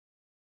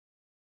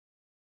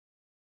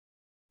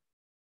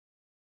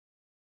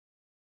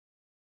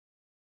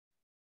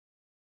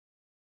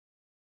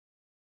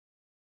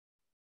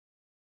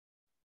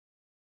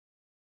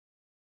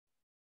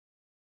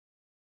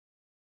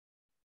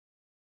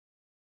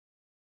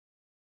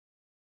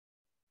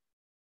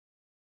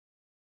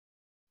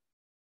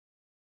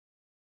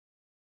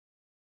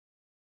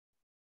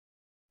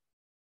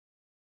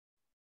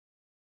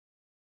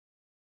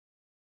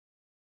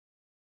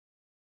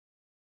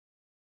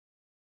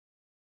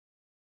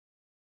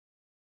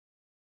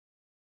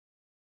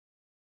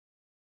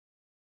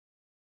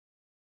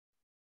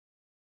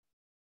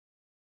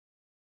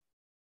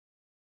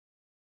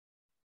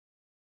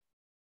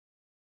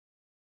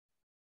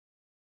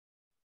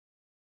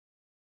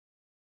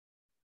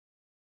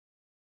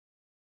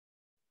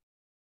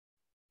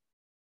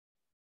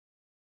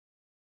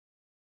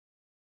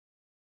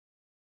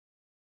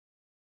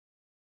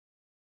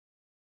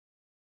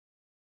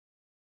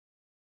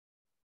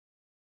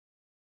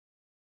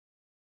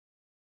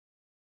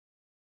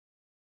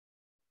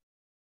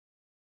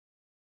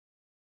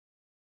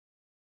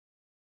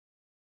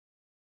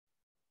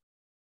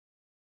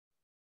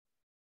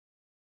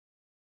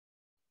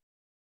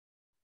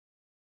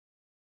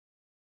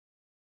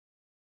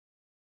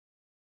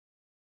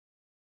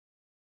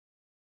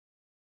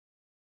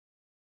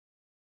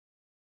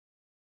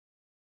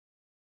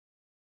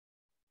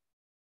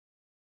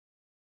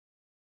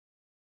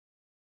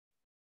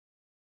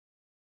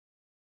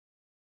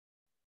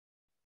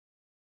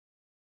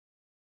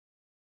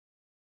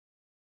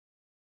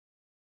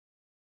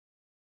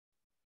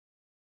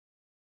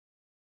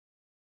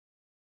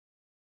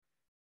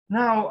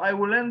 Now, I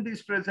will end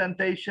this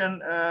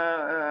presentation,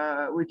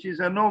 which is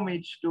an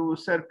homage to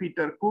Sir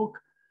Peter Cook,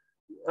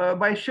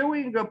 by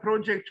showing a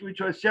project which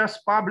was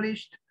just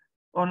published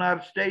on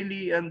Arch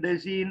Daily and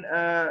Design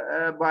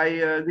by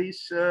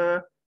this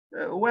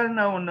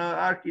well-known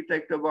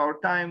architect of our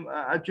time,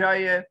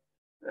 Ajaye,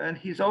 and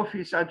his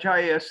office,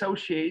 Ajaye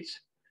Associates,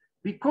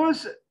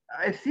 because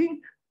I think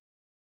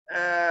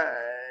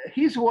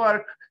his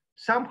work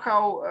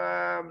somehow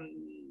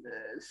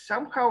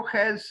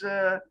has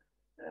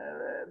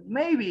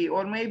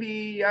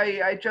maybe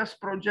I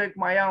just project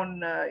my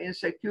own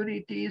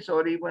insecurities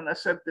or even a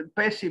certain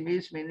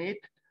pessimism in it,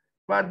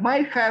 but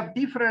might have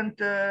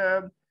different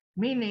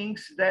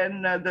meanings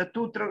than the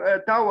two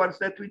towers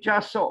that we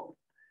just saw.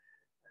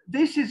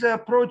 This is a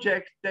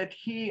project that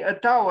a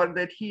tower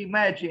that he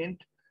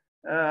imagined,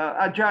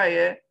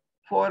 Ajaye,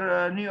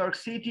 for New York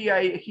City.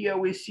 Here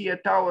we see a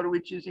tower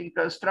which is in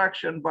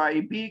construction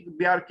by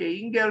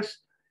Bjarke Ingels,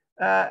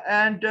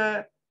 and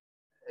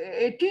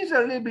it is a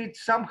little bit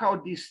somehow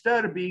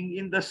disturbing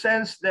in the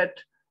sense that,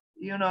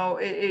 you know,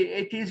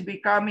 it is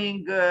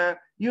becoming,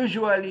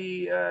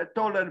 usually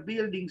taller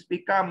buildings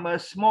become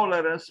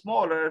smaller and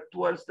smaller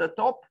towards the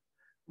top,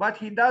 but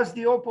he does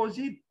the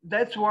opposite.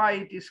 That's why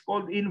it is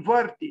called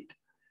inverted.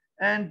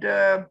 And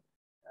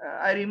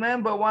I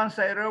remember once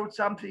I wrote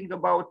something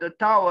about the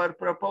tower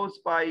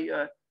proposed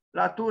by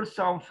La Tour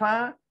Sans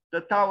Fin,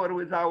 the tower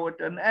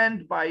without an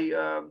end by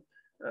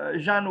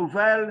Jean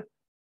Nouvel,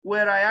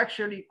 where I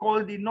actually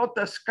called it not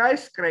a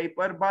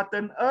skyscraper, but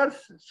an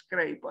earth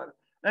scraper.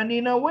 And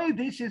in a way,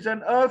 this is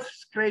an earth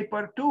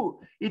scraper too.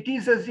 It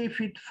is as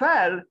if it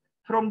fell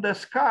from the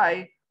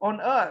sky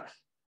on earth.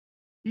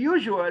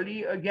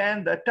 Usually,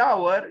 again, the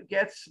tower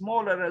gets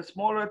smaller and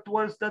smaller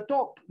towards the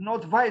top,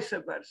 not vice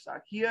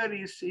versa. Here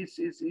is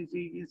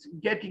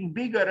getting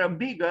bigger and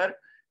bigger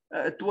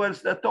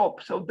towards the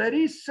top. So there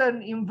is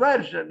an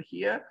inversion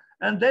here,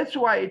 and that's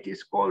why it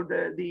is called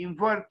the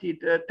inverted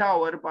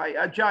tower by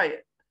Ajaye.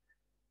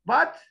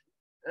 But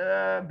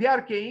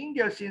Bjarke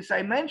Ingels, since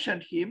I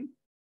mentioned him,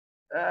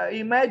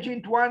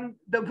 imagined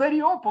the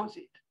very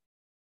opposite.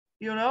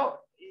 You know,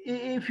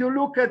 if you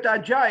look at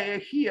Ajaye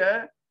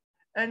here,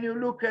 and you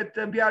look at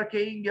Bjarke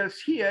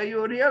Ingels here,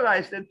 you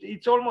realize that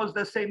it's almost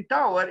the same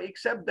tower,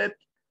 except that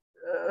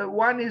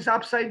one is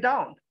upside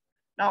down.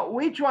 Now,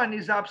 which one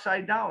is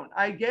upside down?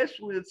 I guess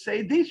we'll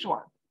say this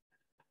one.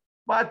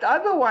 But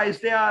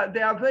otherwise, they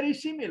are very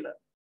similar.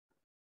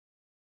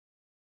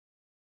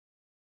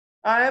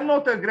 I am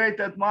not a great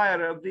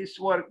admirer of this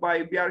work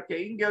by Bjarke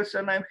Ingels,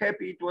 and I'm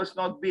happy it was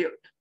not built.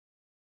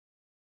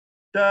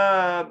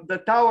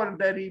 The tower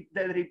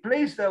that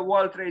replaced the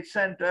World Trade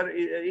Center,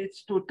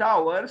 its two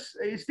towers,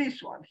 is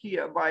this one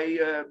here by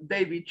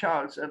David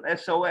Charles and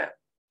SOM,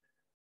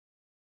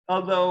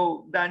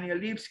 although Daniel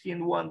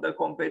Lipskin won the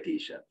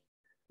competition.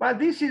 But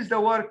this is the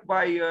work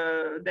by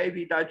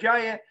David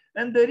Ajaye,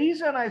 and the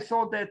reason I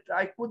thought that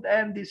I could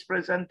end this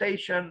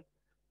presentation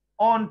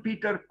on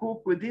Peter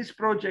Cook with this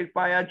project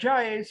by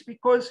Ajaye is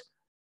because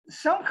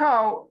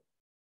somehow,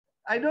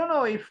 I don't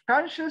know if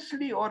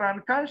consciously or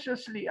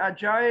unconsciously,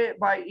 Ajaye,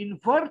 by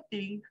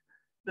inverting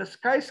the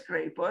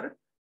skyscraper,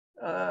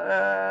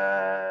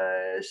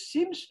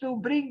 seems to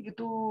bring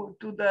to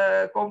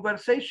the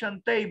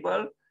conversation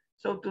table,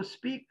 so to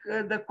speak,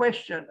 the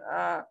question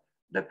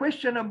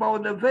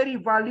about the very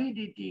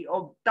validity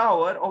of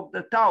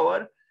the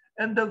tower,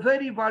 and the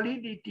very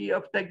validity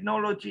of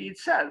technology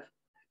itself,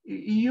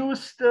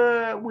 used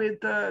with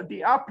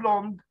the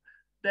aplomb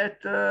that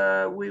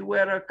we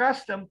were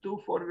accustomed to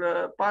for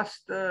the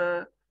past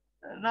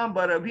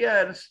number of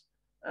years,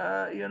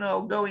 you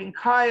know, going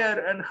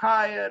higher and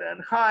higher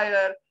and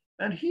higher.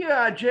 And here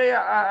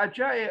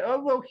Ajaye,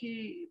 although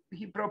he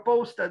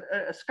proposed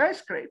a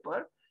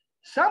skyscraper,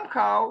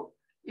 somehow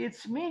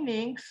its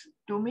meanings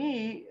to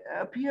me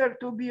appear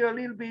to be a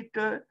little bit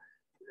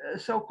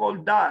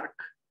so-called dark,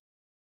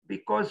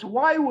 because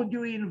why would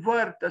you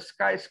invert a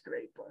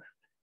skyscraper?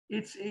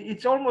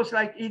 It's almost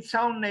like its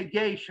own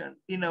negation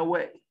in a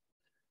way.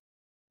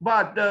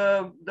 But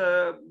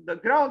the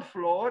ground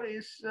floor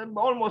is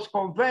almost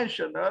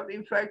conventional.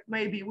 In fact,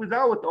 maybe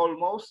without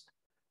almost.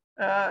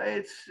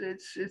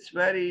 It's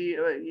very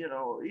you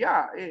know,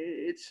 yeah,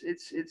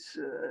 it's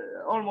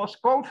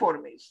almost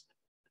conformist.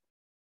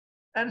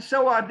 And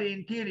so are the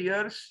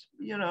interiors.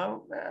 You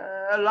know,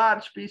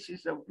 large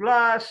pieces of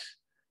glass.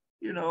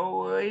 You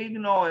know,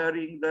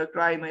 ignoring the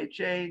climate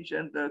change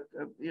and the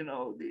you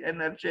know, the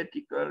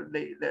energetical,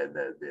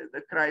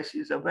 the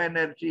crisis of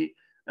energy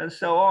and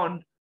so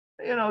on.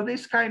 You know,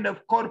 this kind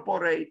of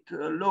corporate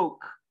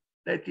look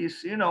that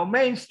is, you know,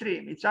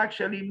 mainstream. It's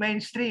actually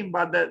mainstream,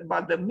 but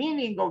the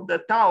meaning of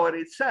the tower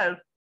itself,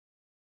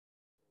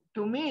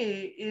 to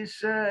me,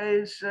 is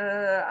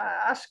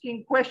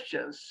asking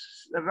questions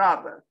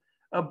rather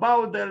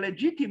about the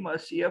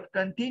legitimacy of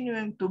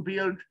continuing to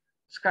build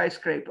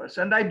skyscrapers.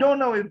 And I don't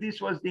know if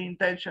this was the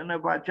intention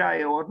of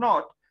Ajaye or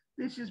not.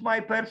 This is my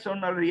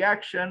personal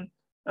reaction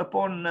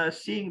upon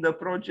seeing the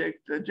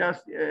project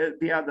just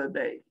the other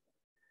day.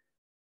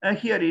 And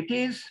here it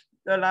is.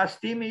 the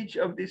last image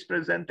of this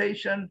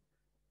presentation.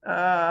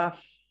 And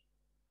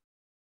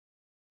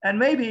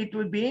maybe it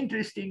would be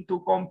interesting to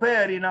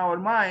compare in our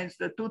minds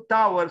the two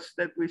towers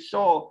that we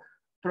saw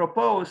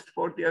proposed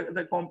for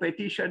the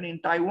competition in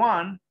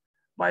Taiwan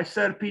by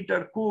Sir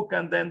Peter Cook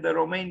and then the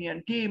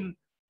Romanian team,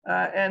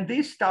 and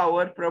this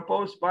tower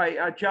proposed by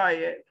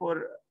Ajaye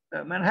for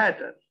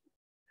Manhattan.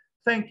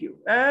 Thank you,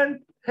 and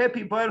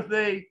happy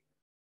birthday,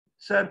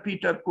 Sir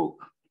Peter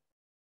Cook.